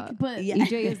 alto, Yeah. but Yeah.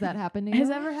 EJ, has that happened to you? has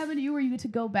that ever happened to you where you get to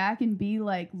go back and be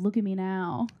like, look at me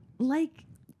now? Like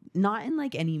not in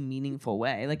like any meaningful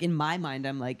way. Like in my mind,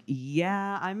 I'm like,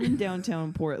 yeah, I'm in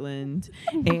downtown Portland,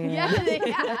 and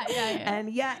and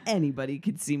yeah, anybody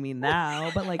could see me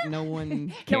now, but like no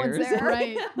one cares, there.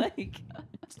 Right? Like,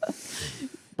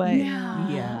 but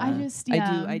yeah,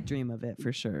 I dream of it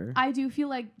for sure. I do feel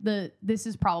like this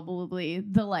is probably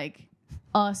the like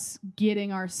us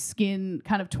getting our skin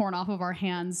kind of torn off of our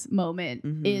hands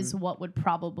moment is what would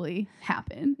probably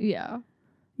happen. Yeah.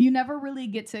 You never really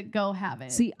get to go have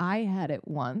it. See, I had it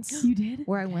once. You did?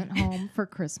 Where I went home for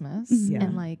Christmas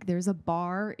and like there's a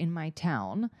bar in my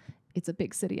town. It's a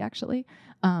big city actually,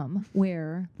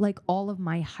 where like all of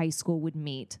my high school would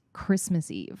meet Christmas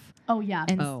Eve. Oh yeah.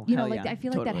 And you know, like I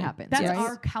feel like that happens. That's right?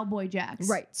 our Cowboy Jacks.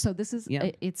 Right. So this is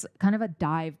it's kind of a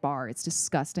dive bar. It's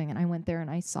disgusting. And I went there and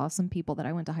I saw some people that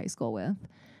I went to high school with.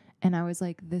 And I was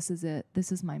like, this is it.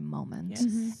 This is my moment.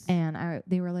 Yes. And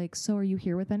they were like, so are you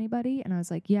here with anybody? And I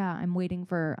was like, yeah, I'm waiting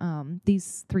for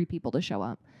these 3 people to show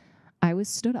up. I was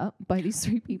stood up by these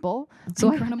 3 people.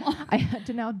 So I had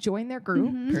to now join their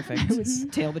group. Perfect. I was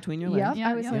tail between your legs.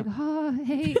 I was like, oh,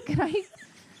 hey, can I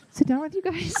sit down with you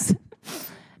guys?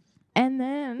 And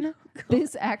then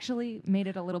this actually made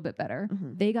it a little bit better.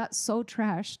 They got so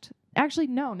trashed. Actually,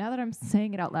 no, now that I'm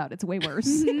saying it out loud, it's way worse.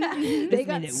 They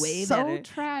got way so better.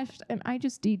 trashed, and I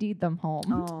just DD'd them home.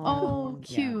 Oh,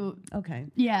 cute. Yeah. Okay.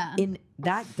 Yeah. And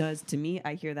that does, to me,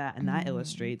 I hear that, and that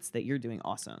illustrates that you're doing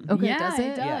awesome. Okay, yeah, does it?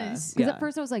 it does. Because at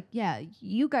first I was like, yeah,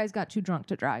 you guys got too drunk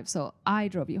to drive, so I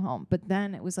drove you home. But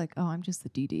then it was like, oh, I'm just the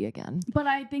DD again. But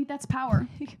I think that's power.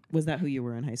 Was that who you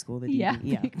were in high school? Yeah,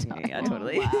 yeah, big time. yeah,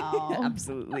 totally. Wow.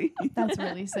 Absolutely. That's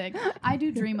really sick. I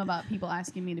do dream about people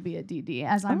asking me to be a DD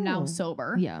as I'm now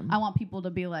sober. Yeah. I want people to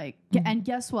be like, and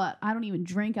guess what? I don't even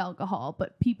drink alcohol,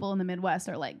 but people in the Midwest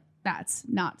are like, that's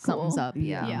not cool. Something's up.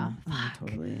 Yeah. Yeah. Oh,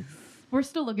 totally. We're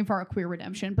still looking for our queer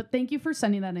redemption, but thank you for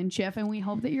sending that in, Chiff. And we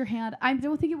hope that your hand, I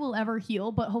don't think it will ever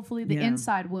heal, but hopefully the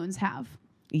inside wounds have.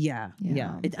 Yeah.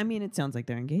 I mean, it sounds like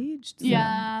they're engaged. So.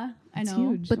 Yeah, I know.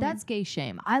 Huge. But that's gay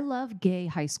shame. I love gay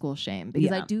high school shame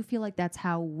because I Yeah. do feel like that's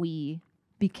how we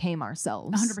became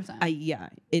ourselves. 100%.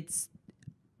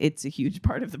 It's a huge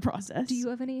part of the process. Do you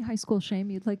have any high school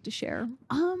shame you'd like to share?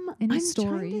 Any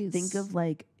stories? Trying to think of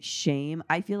like shame.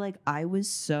 I feel like I was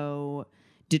so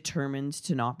determined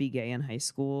to not be gay in high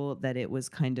school that it was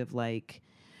kind of like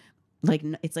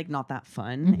it's like not that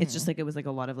fun. It's just like it was like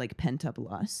a lot of like pent up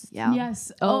lust. Yeah.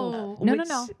 Yes. No.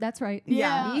 That's right.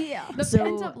 Yeah. The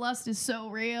pent up lust is so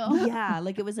real. Yeah.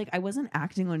 Like it was like I wasn't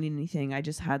acting on anything. I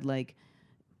just had like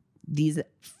these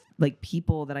like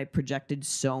people that I projected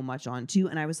so much onto,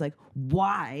 and I was like,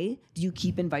 why do you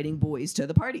keep inviting boys to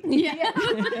the party? Yeah.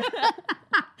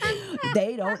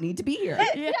 They don't need to be here.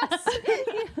 Yes.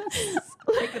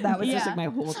 Like that was just like my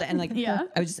whole thing. And like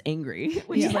I was just angry,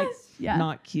 which is like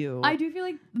not cute. I do feel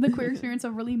like the queer experience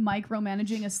of really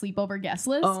micromanaging a sleepover guest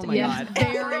list. Oh my God.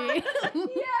 Very.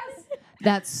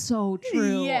 That's so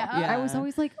true. Yeah. I was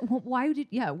always like, well, why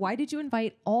did you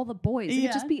invite all the boys? It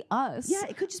could just be us. Yeah,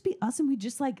 it could just be us, and we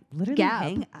just like literally Gab.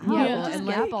 hang out. Yeah, just and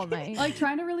like, gap all night. Like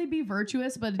trying to really be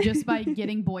virtuous, but just by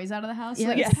getting boys out of the house. Yeah.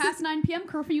 Like Yes. it's past 9 p.m.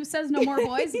 Curfew says no more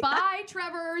boys. Bye,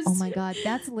 Trevors. Oh my God.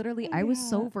 That's literally, I was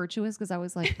so virtuous because I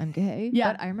was like, I'm gay.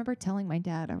 Yeah. But I remember telling my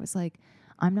dad, I was like,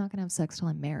 I'm not going to have sex till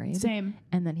I'm married. Same.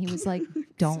 And then he was like,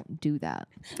 don't do that.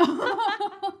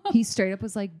 He straight up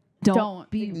was like, don't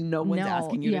be. No one's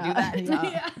asking you to do that.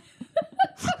 Yeah.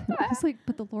 I was like,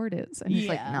 but the Lord is. And he's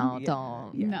like, no,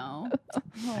 don't. No.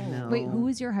 I know. Wait, who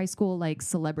was your high school like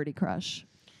celebrity crush?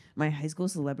 My high school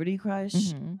celebrity crush?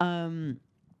 I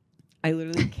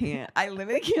literally can't.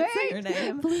 Say her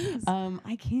name. Please.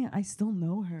 I can't. I still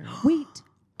know her. Wait.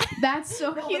 That's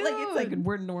so No, cute. but, like it's like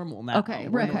we're normal now. Okay,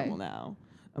 we're right. normal now.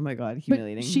 Oh my God, But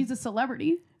humiliating. she's a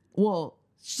celebrity. well,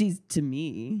 she's to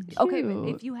me. Okay, but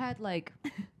Cute. if you had like,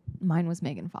 mine was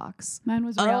Megan Fox. Mine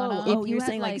was Rihanna. Oh, If you you were had,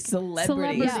 saying like like,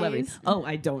 celebrities. celebrities. Oh,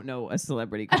 I don't know a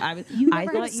celebrity. I was. You I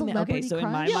never had thought a you meant okay. celebrity So in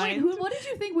my crush? Yeah, wait, mind, what did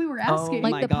you think we were asking?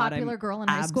 Like my the God, popular I'm girl in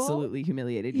high school? absolutely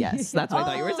humiliated. Yes, that's what I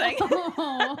thought you were saying.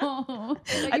 Oh.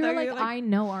 Like, I you were thought like, you were like- I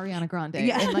know Ariana Grande.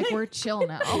 Yeah. And like, we're chill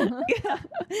now.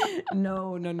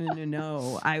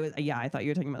 No. I thought you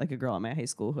were talking about like a girl at my high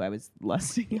school who I was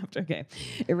lusting after. Okay,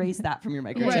 erase that from your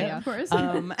microchip. Right, Yeah. of course.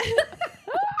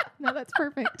 No, that's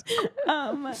perfect.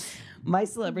 My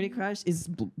celebrity crush is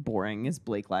boring. Is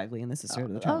Blake Lively, and this is sort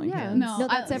of the Oh, traveling yeah. pants. No,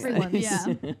 that's I- everyone's. yeah.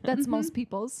 That's most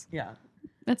people's. Yeah.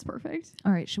 That's perfect.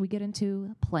 All right, should we get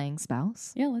into playing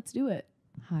spouse? Yeah, let's do it.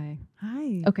 Hi.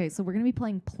 Hi. Okay, so we're going to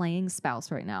be playing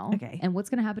spouse right now. Okay. And what's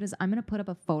going to happen is I'm going to put up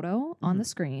a photo on the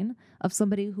screen of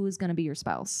somebody who is going to be your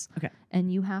spouse. Okay.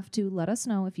 And you have to let us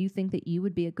know if you think that you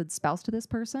would be a good spouse to this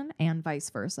person and vice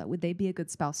versa. Would they be a good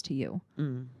spouse to you?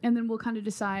 And then we'll kind of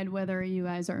decide whether you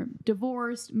guys are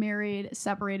divorced, married,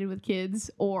 separated with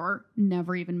kids, or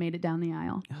never even made it down the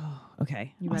aisle. Oh,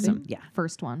 okay. You Awesome. ready? Yeah.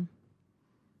 First one.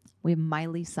 We have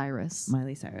Miley Cyrus.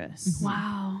 Miley Cyrus.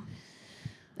 Wow.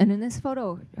 And in this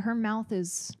photo, her mouth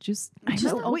is just Wait,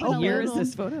 open a where is little.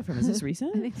 this photo from? Is this I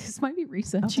recent? think this might be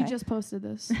recent. She Okay. just posted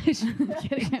this. I'm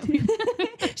kidding.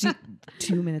 She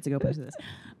 2 minutes ago posted this.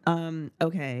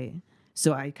 Okay.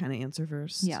 So I kind of answer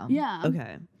first. Yeah. Yeah.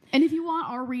 Okay. And if you want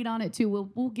our read on it too,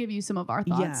 we'll give you some of our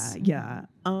thoughts. Yeah.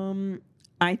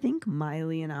 I think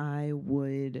Miley and I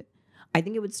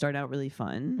think it would start out really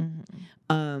fun.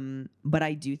 But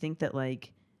I do think that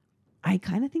like I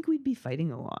kind of think we'd be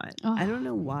fighting a lot. Oh. I don't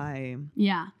know why.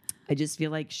 Yeah. I just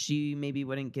feel like she maybe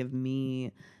wouldn't give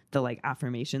me the like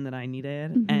affirmation that I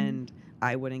needed, Mhm. and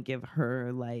I wouldn't give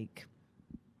her like,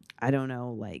 I don't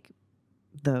know, like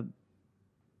the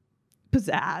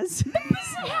pizzazz.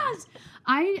 Yes.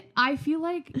 I feel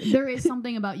like there is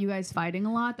something about you guys fighting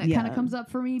a lot that kind Yeah. of comes up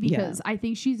for me because I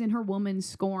think she's in her woman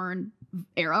scorn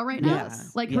era right now.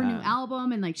 Yes. Like her new Yeah.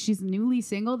 album and like she's newly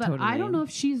single that I Totally. don't know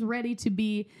if she's ready to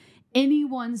be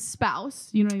anyone's spouse.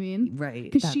 You know what I mean? Right.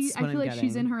 Because That's I what feel I'm like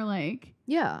she's in getting. her like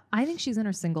Yeah, I think she's in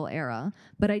her single era,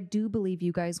 but I do believe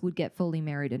you guys would get fully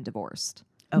married and divorced.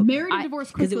 Okay. married and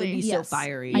divorced Because quickly. it would be Yes. so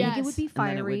fiery. I Yes. think it would be And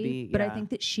then it would fiery, be- but I yeah. think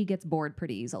that she gets bored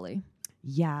pretty easily.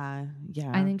 Yeah.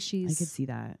 I think I could she's see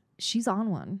that. she's on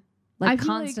one. I Like feel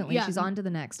like, constantly. yeah. She's on to the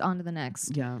next, on to the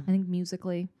next. Yeah. I think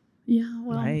musically, Yeah,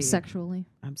 well, Right. sexually.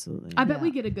 Absolutely. I bet Yeah. we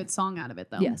get a good song out of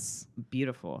it though. Yes.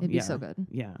 Beautiful. It'd be yeah. so good.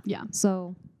 Yeah. Yeah.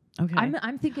 So Okay.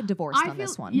 I'm thinking divorced I on feel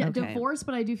this one. yeah, Okay. divorced,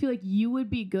 but I do feel like you would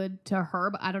be good to her,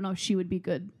 but I don't know if she would be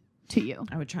good to you.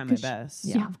 I would try my 'Cause best.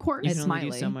 Yeah, of course. I It's can only do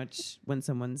Smiley. so much when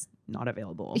someone's not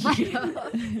available.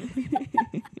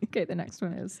 Okay, the next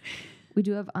one is we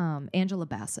do have Angela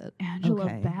Bassett. Angela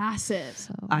Okay. Bassett.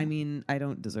 So I mean, I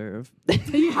don't deserve.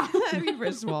 Yeah. I mean,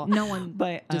 first of all, no one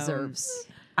but deserves.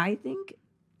 I think.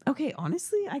 Okay,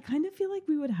 honestly, I kind of feel like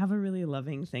we would have a really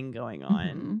loving thing going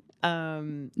on.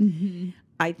 Mm-hmm.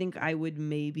 I think I would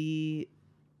maybe.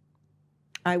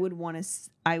 I would want to.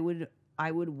 I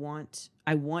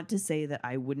want to say that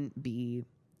I wouldn't be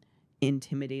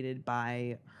intimidated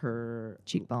by her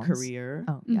Cheekbones. career.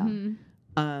 Oh yeah.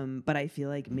 Mm-hmm. But I feel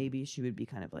like maybe she would be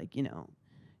kind of like,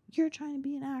 you're trying to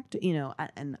be an actor,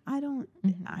 and I don't.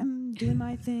 Mhm. I'm doing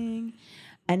my thing,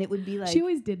 and it would be like, She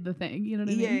always did the thing, you know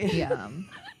what I mean? Yeah.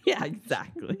 yeah,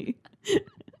 exactly.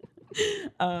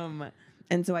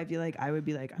 And so I feel like I would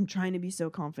be like, I'm trying to be so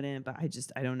confident, but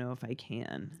I don't know if I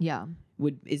can. Yeah.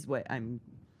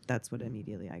 That's what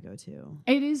immediately I go to.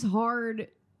 It is hard,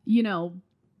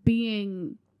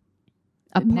 being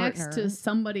A next partner to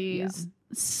somebody who's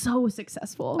so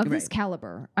successful. of this Right.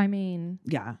 caliber. I mean,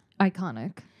 Yeah.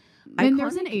 iconic. And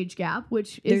there's an Iconic. age gap,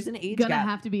 which There's is an age gonna gap.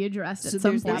 have to be addressed So at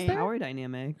some there's this point. power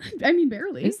dynamic. I mean,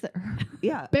 barely. Is there?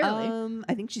 Yeah. Barely.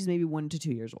 I think she's maybe 1 to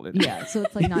 2 years older than Yeah. So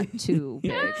it's like not too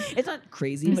big. It's not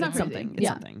crazy, It's but not it's crazy. something. It's Yeah.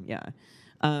 something. Yeah.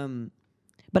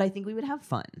 But I think we would have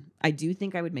fun. I do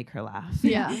think I would make her laugh.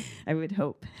 Yeah. I would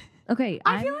hope. Okay.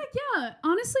 I feel like, yeah,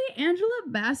 honestly, Angela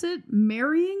Bassett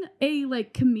marrying a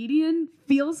comedian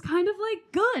feels kind of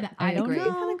good. I don't agree.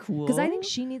 know. Kind of cool. because I think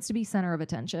she needs to be center of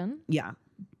attention, Yeah.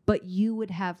 but you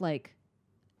would have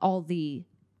all the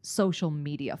social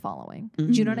media following. Do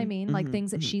you know what I mean? Like mhm,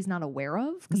 things that mhm. she's not aware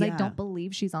of. Because I Yeah. don't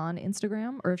believe she's on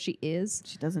Instagram, or if she is,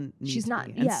 She doesn't. Need She's to not-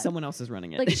 be, and yeah. someone else is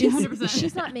running it. like she's 100%.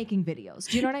 she's not making videos.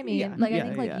 Do you know what I mean? Yeah. Like I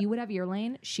Yeah, think yeah. you would have your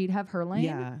lane, she'd have her lane,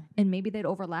 yeah. and maybe they'd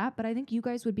overlap. But I think you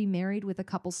guys would be married with a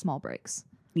couple small breaks.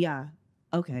 Yeah.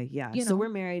 Okay. Yeah. You So know. we're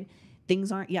married.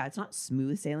 Things aren't. Yeah. It's not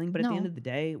smooth sailing, but at the No. end of the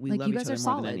day, we Like love you each guys other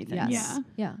are more than solid. anything. Yes.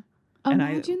 Yeah. Yeah. And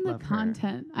I Imagine the love her.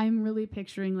 content. I'm really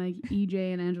picturing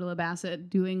EJ and Angela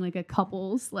Bassett doing a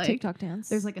couples TikTok dance.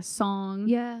 There's a song.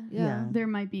 yeah. Yeah. There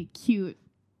might be cute.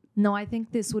 No, I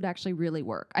think this would actually really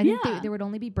work. I think Yeah. there would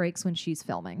only be breaks when she's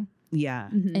filming, Yeah.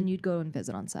 and you'd go and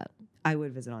visit on set. I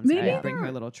would visit on Maybe set. I'd bring they're-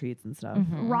 her little treats and stuff.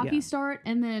 Mhm. Rocky Yeah. start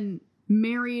and then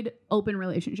married open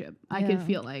relationship. I could Yeah.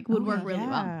 feel would work really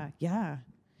well. Yeah. Yeah.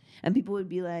 And people would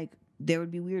be like, there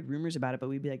would be weird rumors about it, but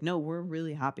we'd be like, no, we're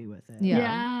really happy with it. Yeah.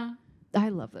 Yeah. I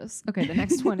love this. Okay, the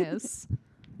next one is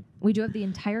we do have the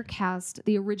entire cast,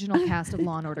 the original cast of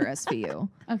Law and Order SVU.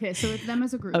 Okay, so it's them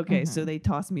as a group. Okay, so they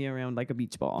toss me around like a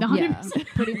beach ball. No. Yeah, 100%.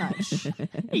 pretty much.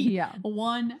 Yeah.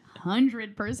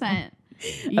 100%.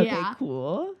 Okay, Yeah.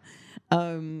 cool.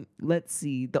 Let's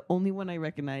see. The only one I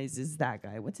recognize is that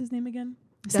guy. What's his name again?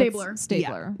 Stabler.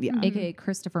 Stabler. Yeah. AKA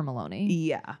Christopher Maloney.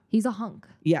 Yeah. He's a hunk.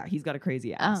 Yeah. He's got a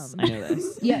crazy ass. I know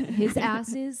this. Yeah, his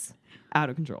ass is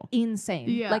Out of control. insane.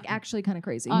 Yeah. Like actually kind of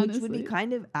crazy. Honestly. Which would be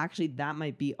kind of actually that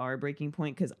might be our breaking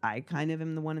point because I kind of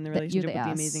am the one in the That you're relationship the with the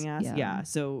ass. amazing ass. Yeah. Yeah.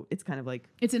 So it's kind of like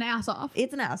It's an ass off.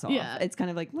 it's an ass off. Yeah. It's kind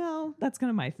of like, well, that's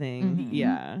kind of my thing. Mhm.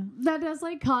 Yeah. That does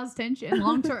like cause tension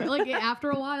long term. Like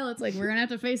after a while, it's like we're gonna have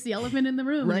to face the elephant in the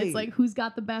room, and Right. it's like who's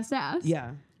got the best ass?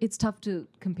 Yeah. It's tough to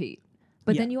compete.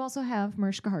 But Yeah. then you also have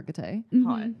Mariska Hargitay. Mhm.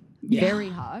 Hot. Yeah. Very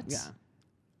hot.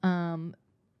 Yeah.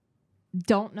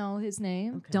 Don't know his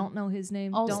name. Okay. Don't know his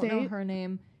name. All don't know state? her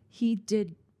name. He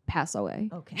did pass away.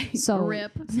 Okay. So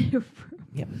Rip.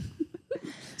 Yep.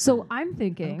 So I'm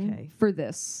thinking Okay. for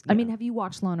this. I Yeah. mean, have you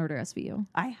watched Law and Order SVU?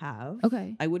 I have.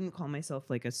 Okay. I wouldn't call myself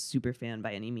like a super fan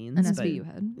by any means. An but SVU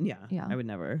head. Yeah. Yeah. I would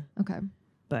never. Okay.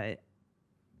 But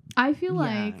I feel Yeah.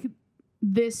 like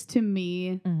this to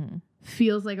me Mm-hmm.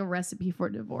 feels like a recipe for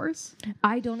divorce.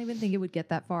 I don't even think it would get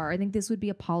that far. I think this would be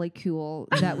a polycule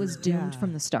that was doomed Yeah.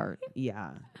 from the start.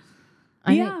 yeah.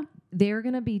 I Yeah. think they're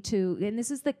gonna be two, and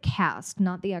this is the cast,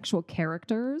 not the actual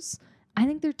characters. I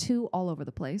think they're two all over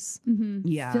the place. Mm-hmm.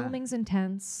 Yeah. Filming's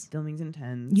intense. Filming's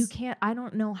intense. You can't. I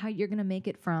don't know how you're gonna make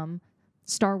it from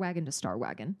Star Wagon to Star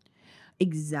Wagon,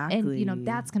 exactly. and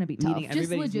that's gonna be tough. Meeting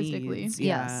Just everybody's logistically. needs.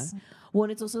 Yeah. Yes. Well,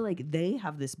 and it's also like they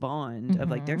have this bond of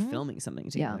like they're Mhm. filming something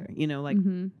Yeah. together. You know, like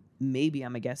Mm-hmm. maybe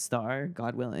I'm a guest star,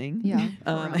 God willing. Yeah.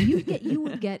 You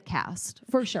would Um, get cast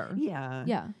for sure. yeah.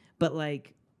 Yeah. But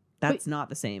like that's not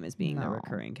the same as being the No.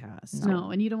 recurring cast. No,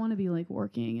 and you don't want to be like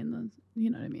working in the, you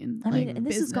know what I mean? I mean, Like, and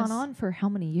this has gone business. on for how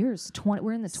many years? 20.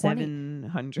 We're in the 20.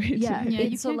 700. Yeah. Yeah,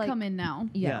 you So, can't like- come in now.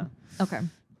 Yeah. Okay.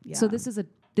 Yeah. So this isn't.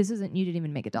 You didn't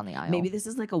even make it down the aisle. Maybe this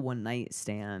is like a one night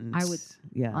stand. I would-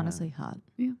 Yeah. honestly hot.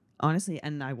 Honestly,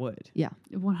 and I would.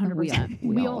 100%.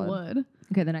 We We all all would.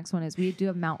 Okay. The next one is we do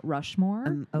have Mount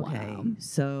Rushmore. Okay. Wow.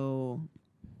 So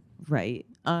right.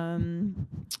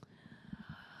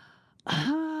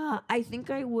 I think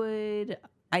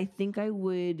I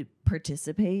would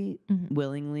participate Mhm.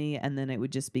 willingly, and then it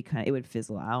would just be it would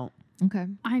fizzle out. Okay.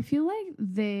 I feel like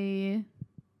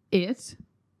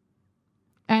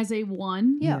as a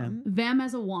one, Yeah. them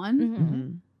as a one, Mhm.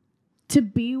 Mhm. to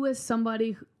be with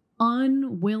somebody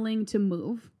unwilling to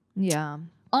move, Yeah.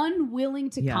 unwilling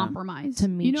to Yeah. compromise, To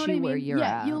meet you know what you I mean? where you're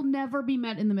yeah, at. you'll never be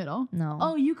met in the middle. No.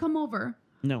 Oh, you come over.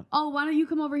 No. Oh, why don't you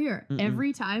come over here? Mm-mm.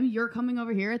 Every time you're coming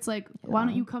over here, it's like, why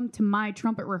don't Yeah. you come to my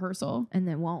trumpet rehearsal? And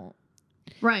they won't.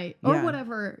 Right. Or Yeah.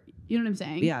 whatever. You know what I'm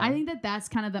saying? Yeah. I think that's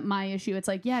kind of my issue. It's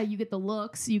like, yeah, you get the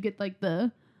looks, you get like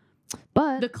the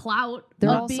But clout They're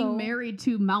of also- being married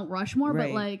to Mount Rushmore, Right.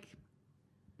 but like,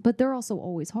 they're also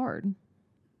always hard.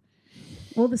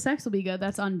 well, the sex will be good.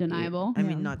 That's undeniable. I Yeah.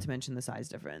 mean, not to mention the size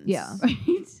difference. Yeah.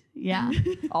 Right? Yeah.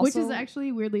 Also, Which is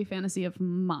actually weirdly a fantasy of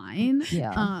mine.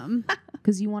 Yeah.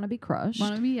 Because you want to be crushed.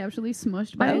 Want to be actually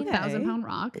smushed by Okay. a 1,000-pound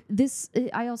rock.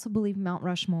 I also believe Mount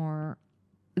Rushmore,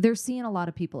 they're seeing a lot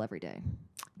of people every day.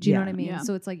 Do you know Yeah. what I mean? Yeah.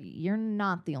 So it's like you're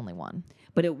not the only one.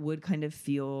 But it would kind of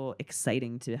feel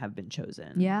exciting to have been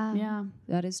chosen. Yeah. Yeah.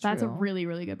 That is true. That's a really,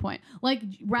 really good point. Like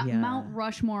Yeah. Mount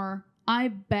Rushmore, I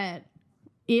bet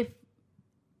if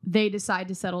they decide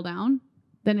to settle down,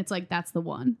 then it's like that's the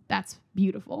one. That's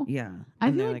beautiful. Yeah. I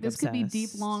And feel they're, like this could be deep,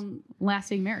 obsessed.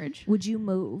 long-lasting marriage. Would you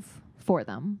move for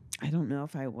them? I don't know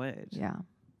if I would. Yeah.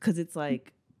 Because it's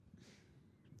like,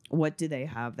 what do they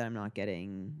have that I'm not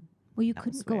getting? Well, you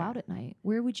couldn't go Elsewhere. out at night.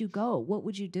 Where would you go? What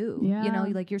would you do? Yeah. You know,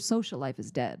 like your social life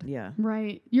is dead. Yeah.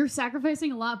 Right. You're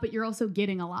sacrificing a lot, but you're also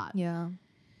getting a lot. Yeah.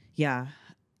 Yeah.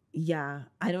 Yeah.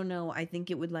 I don't know. I think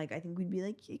it would I think we'd be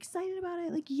like excited about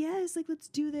it. Like, yes, like let's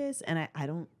do this. And I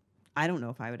don't know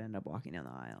if I would end up walking down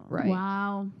the aisle. Right.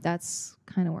 Wow. That's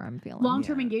kind of where I'm feeling.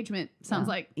 Long-term Yeah. engagement sounds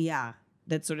Yeah. like. Yeah.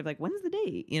 That's sort of like, when's the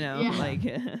date? You know? Yeah. Like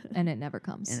And it never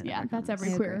comes. And it Yeah, never that's comes.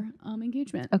 every I queer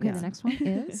engagement. Okay, Yeah. the next one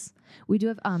is we do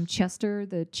have Chester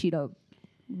the Cheeto.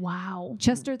 Wow.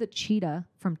 Chester the Cheetah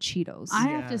from Cheetos. I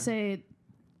have Yeah. to say,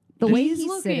 the way he's he's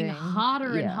looking sitting,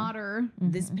 hotter and yeah. hotter.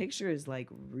 this Mhm. picture is like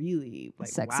really like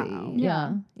Sexy. wow. Yeah.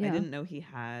 I Yeah. didn't know he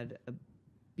had a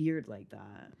beard like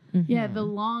that. Yeah, Mhm. the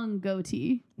long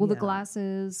goatee. well, the Yeah.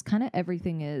 glasses, kind of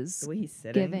everything is The way he's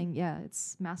sitting. giving. Yeah,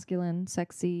 it's masculine,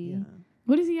 sexy. Yeah.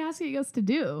 What is he asking us to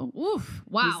do? Oof.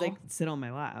 Wow. He's like, sit on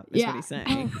my lap. Is Yeah. what he's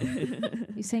saying.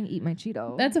 He's saying, "Eat my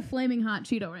Cheeto." That's a flaming hot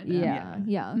Cheeto right there. yeah,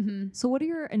 yeah. hmm So, what are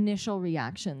your initial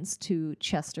reactions to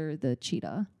Chester the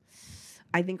Cheetah?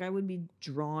 I think I would be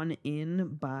drawn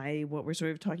in by what we're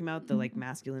sort of talking about, the like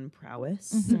masculine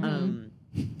prowess. Mhm.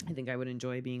 I think I would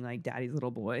enjoy being like daddy's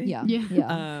little boy. Yeah, Yeah.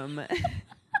 yeah.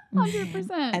 100%.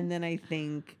 And then I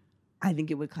think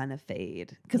it would kind of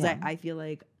fade because Yeah. I feel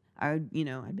like I would,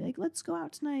 I'd be like, let's go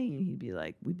out tonight, and he'd be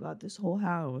like, we bought this whole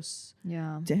house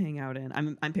Yeah. to hang out in.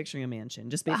 I'm picturing a mansion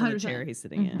just based on the 100%. chair he's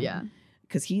sitting in. Yeah.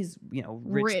 Because he's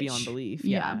rich beyond belief.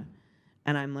 Yeah.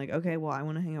 And I'm like, okay, well, I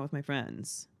want to hang out with my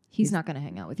friends. He's not going to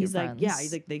hang out with your He's like, friends. yeah,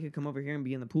 he's like, they could come over here and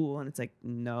be in the pool. And it's like,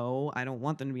 no, I don't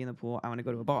want them to be in the pool. I want to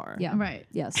go to a bar. Yeah. Right.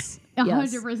 Yes.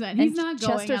 100%. He's not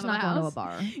going Chester's out of not the going to a house.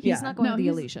 bar. He's Yeah. not going No, to the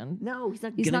he's- Elysian. No, he's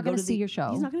not. He's not going gonna see your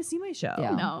show. He's not going to see my show.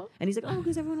 Yeah. No. And he's like, oh,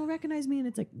 because everyone will recognize me. And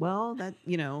it's like, well, that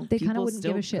They kinda people wouldn't give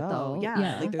still a shit, go. though. Yeah,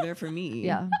 Yeah. like they're there for me.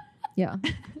 Yeah. Yeah.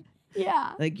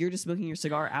 Yeah. Like you're just smoking your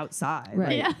cigar outside.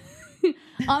 Right. Yeah.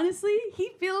 Honestly, he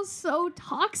feels so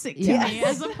toxic to Yeah. me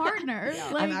as a partner.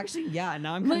 Like, I'm actually, now I'm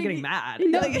kind of like, getting mad.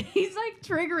 no, Like, he's like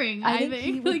triggering. I I think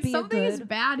he think would like be a something is good-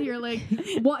 bad here. Like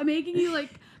what making you like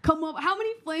come up? How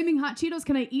many flaming hot Cheetos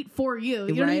can I eat for you?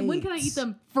 You know what I mean? When can I eat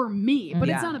them for me? But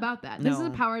Yeah. it's not about that. This is a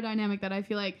No. power dynamic that I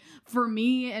feel like for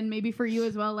me and maybe for you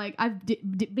as well. Like I've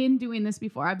been doing this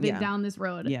before. I've been Yeah. down this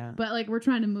road. Yeah. But like we're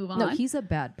trying to move on. No, he's a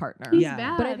bad partner. He's Yeah.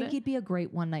 bad. But I think he'd be a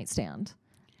great one night stand.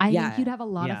 I Yeah. think you'd have a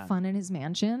lot Yeah. of fun in his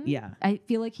mansion. Yeah. I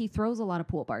feel like he throws a lot of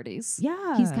pool parties.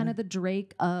 Yeah. He's kind of the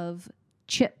Drake of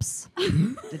chips.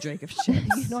 the Drake of chips.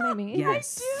 You know what I mean?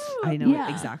 Yes. do. I know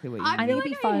Yeah. exactly what you I mean. I feel think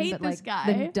it'd like be I fun, hate but this like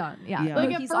guy. then done. Yeah. Yeah. like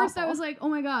But at he's first I awful. was like, oh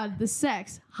my god, the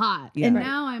sex hot, Yeah. and Right.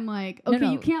 now I'm like, No, okay,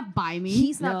 no. you can't buy me.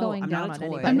 He's not No, going I'm down not on a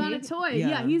toy. anybody. I'm not a toy. Yeah.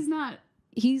 Yeah, he's not.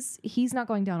 He's not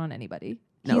going down on anybody.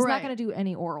 No. He's Right. not going to do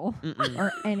any oral Mm-mm.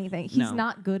 or anything. He's No.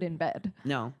 not good in bed.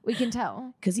 No, We can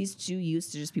tell. because he's too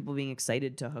used to just people being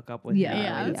excited to hook up with Yeah. him.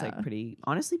 Yeah. It's Yeah. like pretty,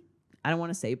 honestly, I don't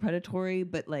want to say predatory,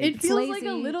 but like It It's feels lazy. like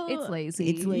a little. It's lazy.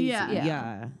 it's lazy. Yeah.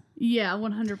 Yeah. Yeah,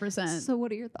 100%. So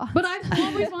what are your thoughts? But I've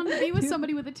always wanted to be with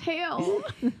somebody with a tail.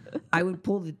 I would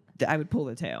pull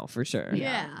the tail for sure.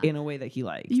 Yeah. In a way that he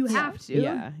liked. You have to.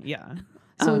 Yeah. Yeah.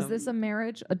 So is Um, this a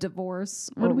marriage, a divorce?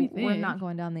 What do or we We're think? not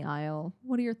going down the aisle.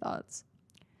 What are your thoughts?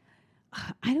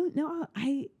 I don't know.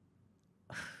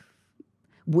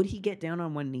 Would he get down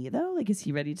on one knee though? Like, is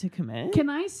he ready to commit? Can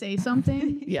I say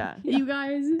something? Yeah. You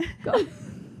guys, Go.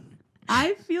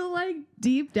 I feel like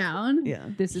deep down, Yeah.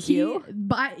 This is you.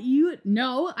 But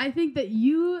no, I think that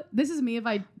this is me if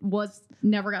I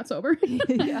never got sober.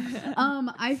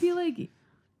 I feel like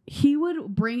he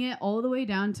would bring it all the way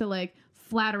down to like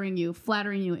flattering you,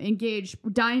 engaged,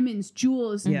 diamonds,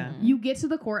 jewels. Yeah. You get to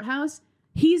the courthouse,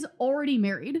 he's already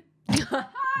married.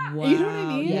 Wow. You know what I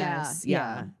mean? Yes. Yeah.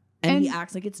 Yeah. And he And-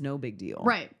 acts like it's no big deal.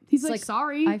 Right. He's It's like, like,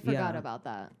 sorry. I forgot Yeah. about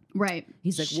that. right.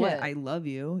 He's like, Shit. what? I love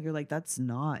you. You're like, that's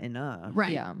not enough.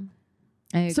 Right. Yeah.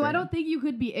 So I agree. don't think you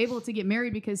could be able to get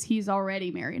married because he's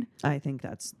already married. I think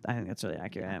that's really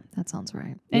accurate. That sounds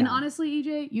right. And Yeah. honestly,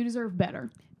 EJ, you deserve better.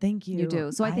 Thank you. You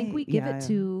do. So I think we give it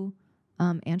to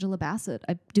Angela Bassett.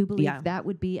 I do believe Yeah. that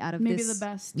would be out of Maybe this. the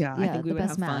best. Yeah, I Yeah, think we the would have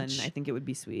best match. fun. I think it would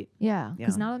be sweet. Yeah,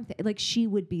 because Yeah. now I'm like she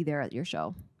would be there at your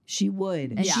show, She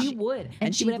would. And she she- would.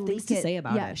 And she would have she'd things leak to it. say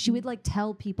about yeah, it. she would like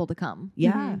tell people to come.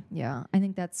 Yeah. Yeah, I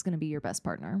think that's gonna be your best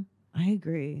partner. I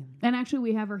agree. And actually,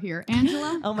 we have her here.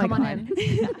 Angela, Oh my Come God. on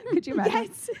in. Could you imagine?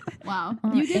 wow.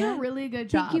 Oh, You did a and really good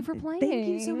job. Thank you for playing. Thank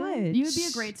you so much. You would be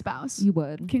a great spouse. You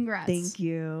would. Congrats. Thank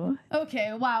you.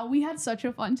 Okay, wow, we had such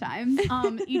a fun time.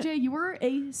 EJ, you were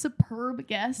a superb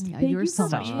guest. Yeah, Thank you were you so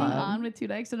for much being fun. on with Two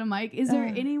Dykes and a Mic. Is there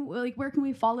any like where can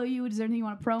we follow you? Is there anything you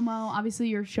want to promo? Obviously,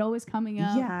 your show is coming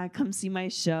up. Yeah, come see my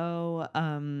show.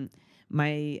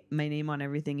 My name on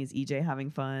everything is EJ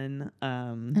Having Fun.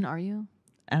 And are you?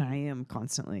 And I am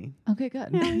constantly. Okay,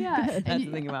 good. Hell yeah. Good. And That's you-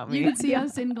 the thing about You me. can see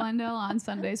us in Glendale on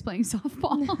Sundays playing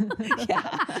softball. Yeah.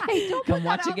 Hey, don't Come put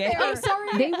watch that a game. out there. Oh,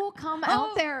 sorry. They will come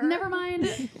out there. Never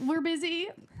mind. We're busy.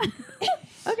 Okay.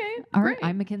 All right, great.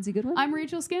 I'm McKenzie Goodwin. I'm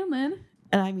Rachel Scanlon.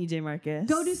 And I'm EJ Marcus.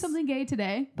 Go do something gay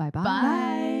today. Bye-bye.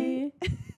 Bye.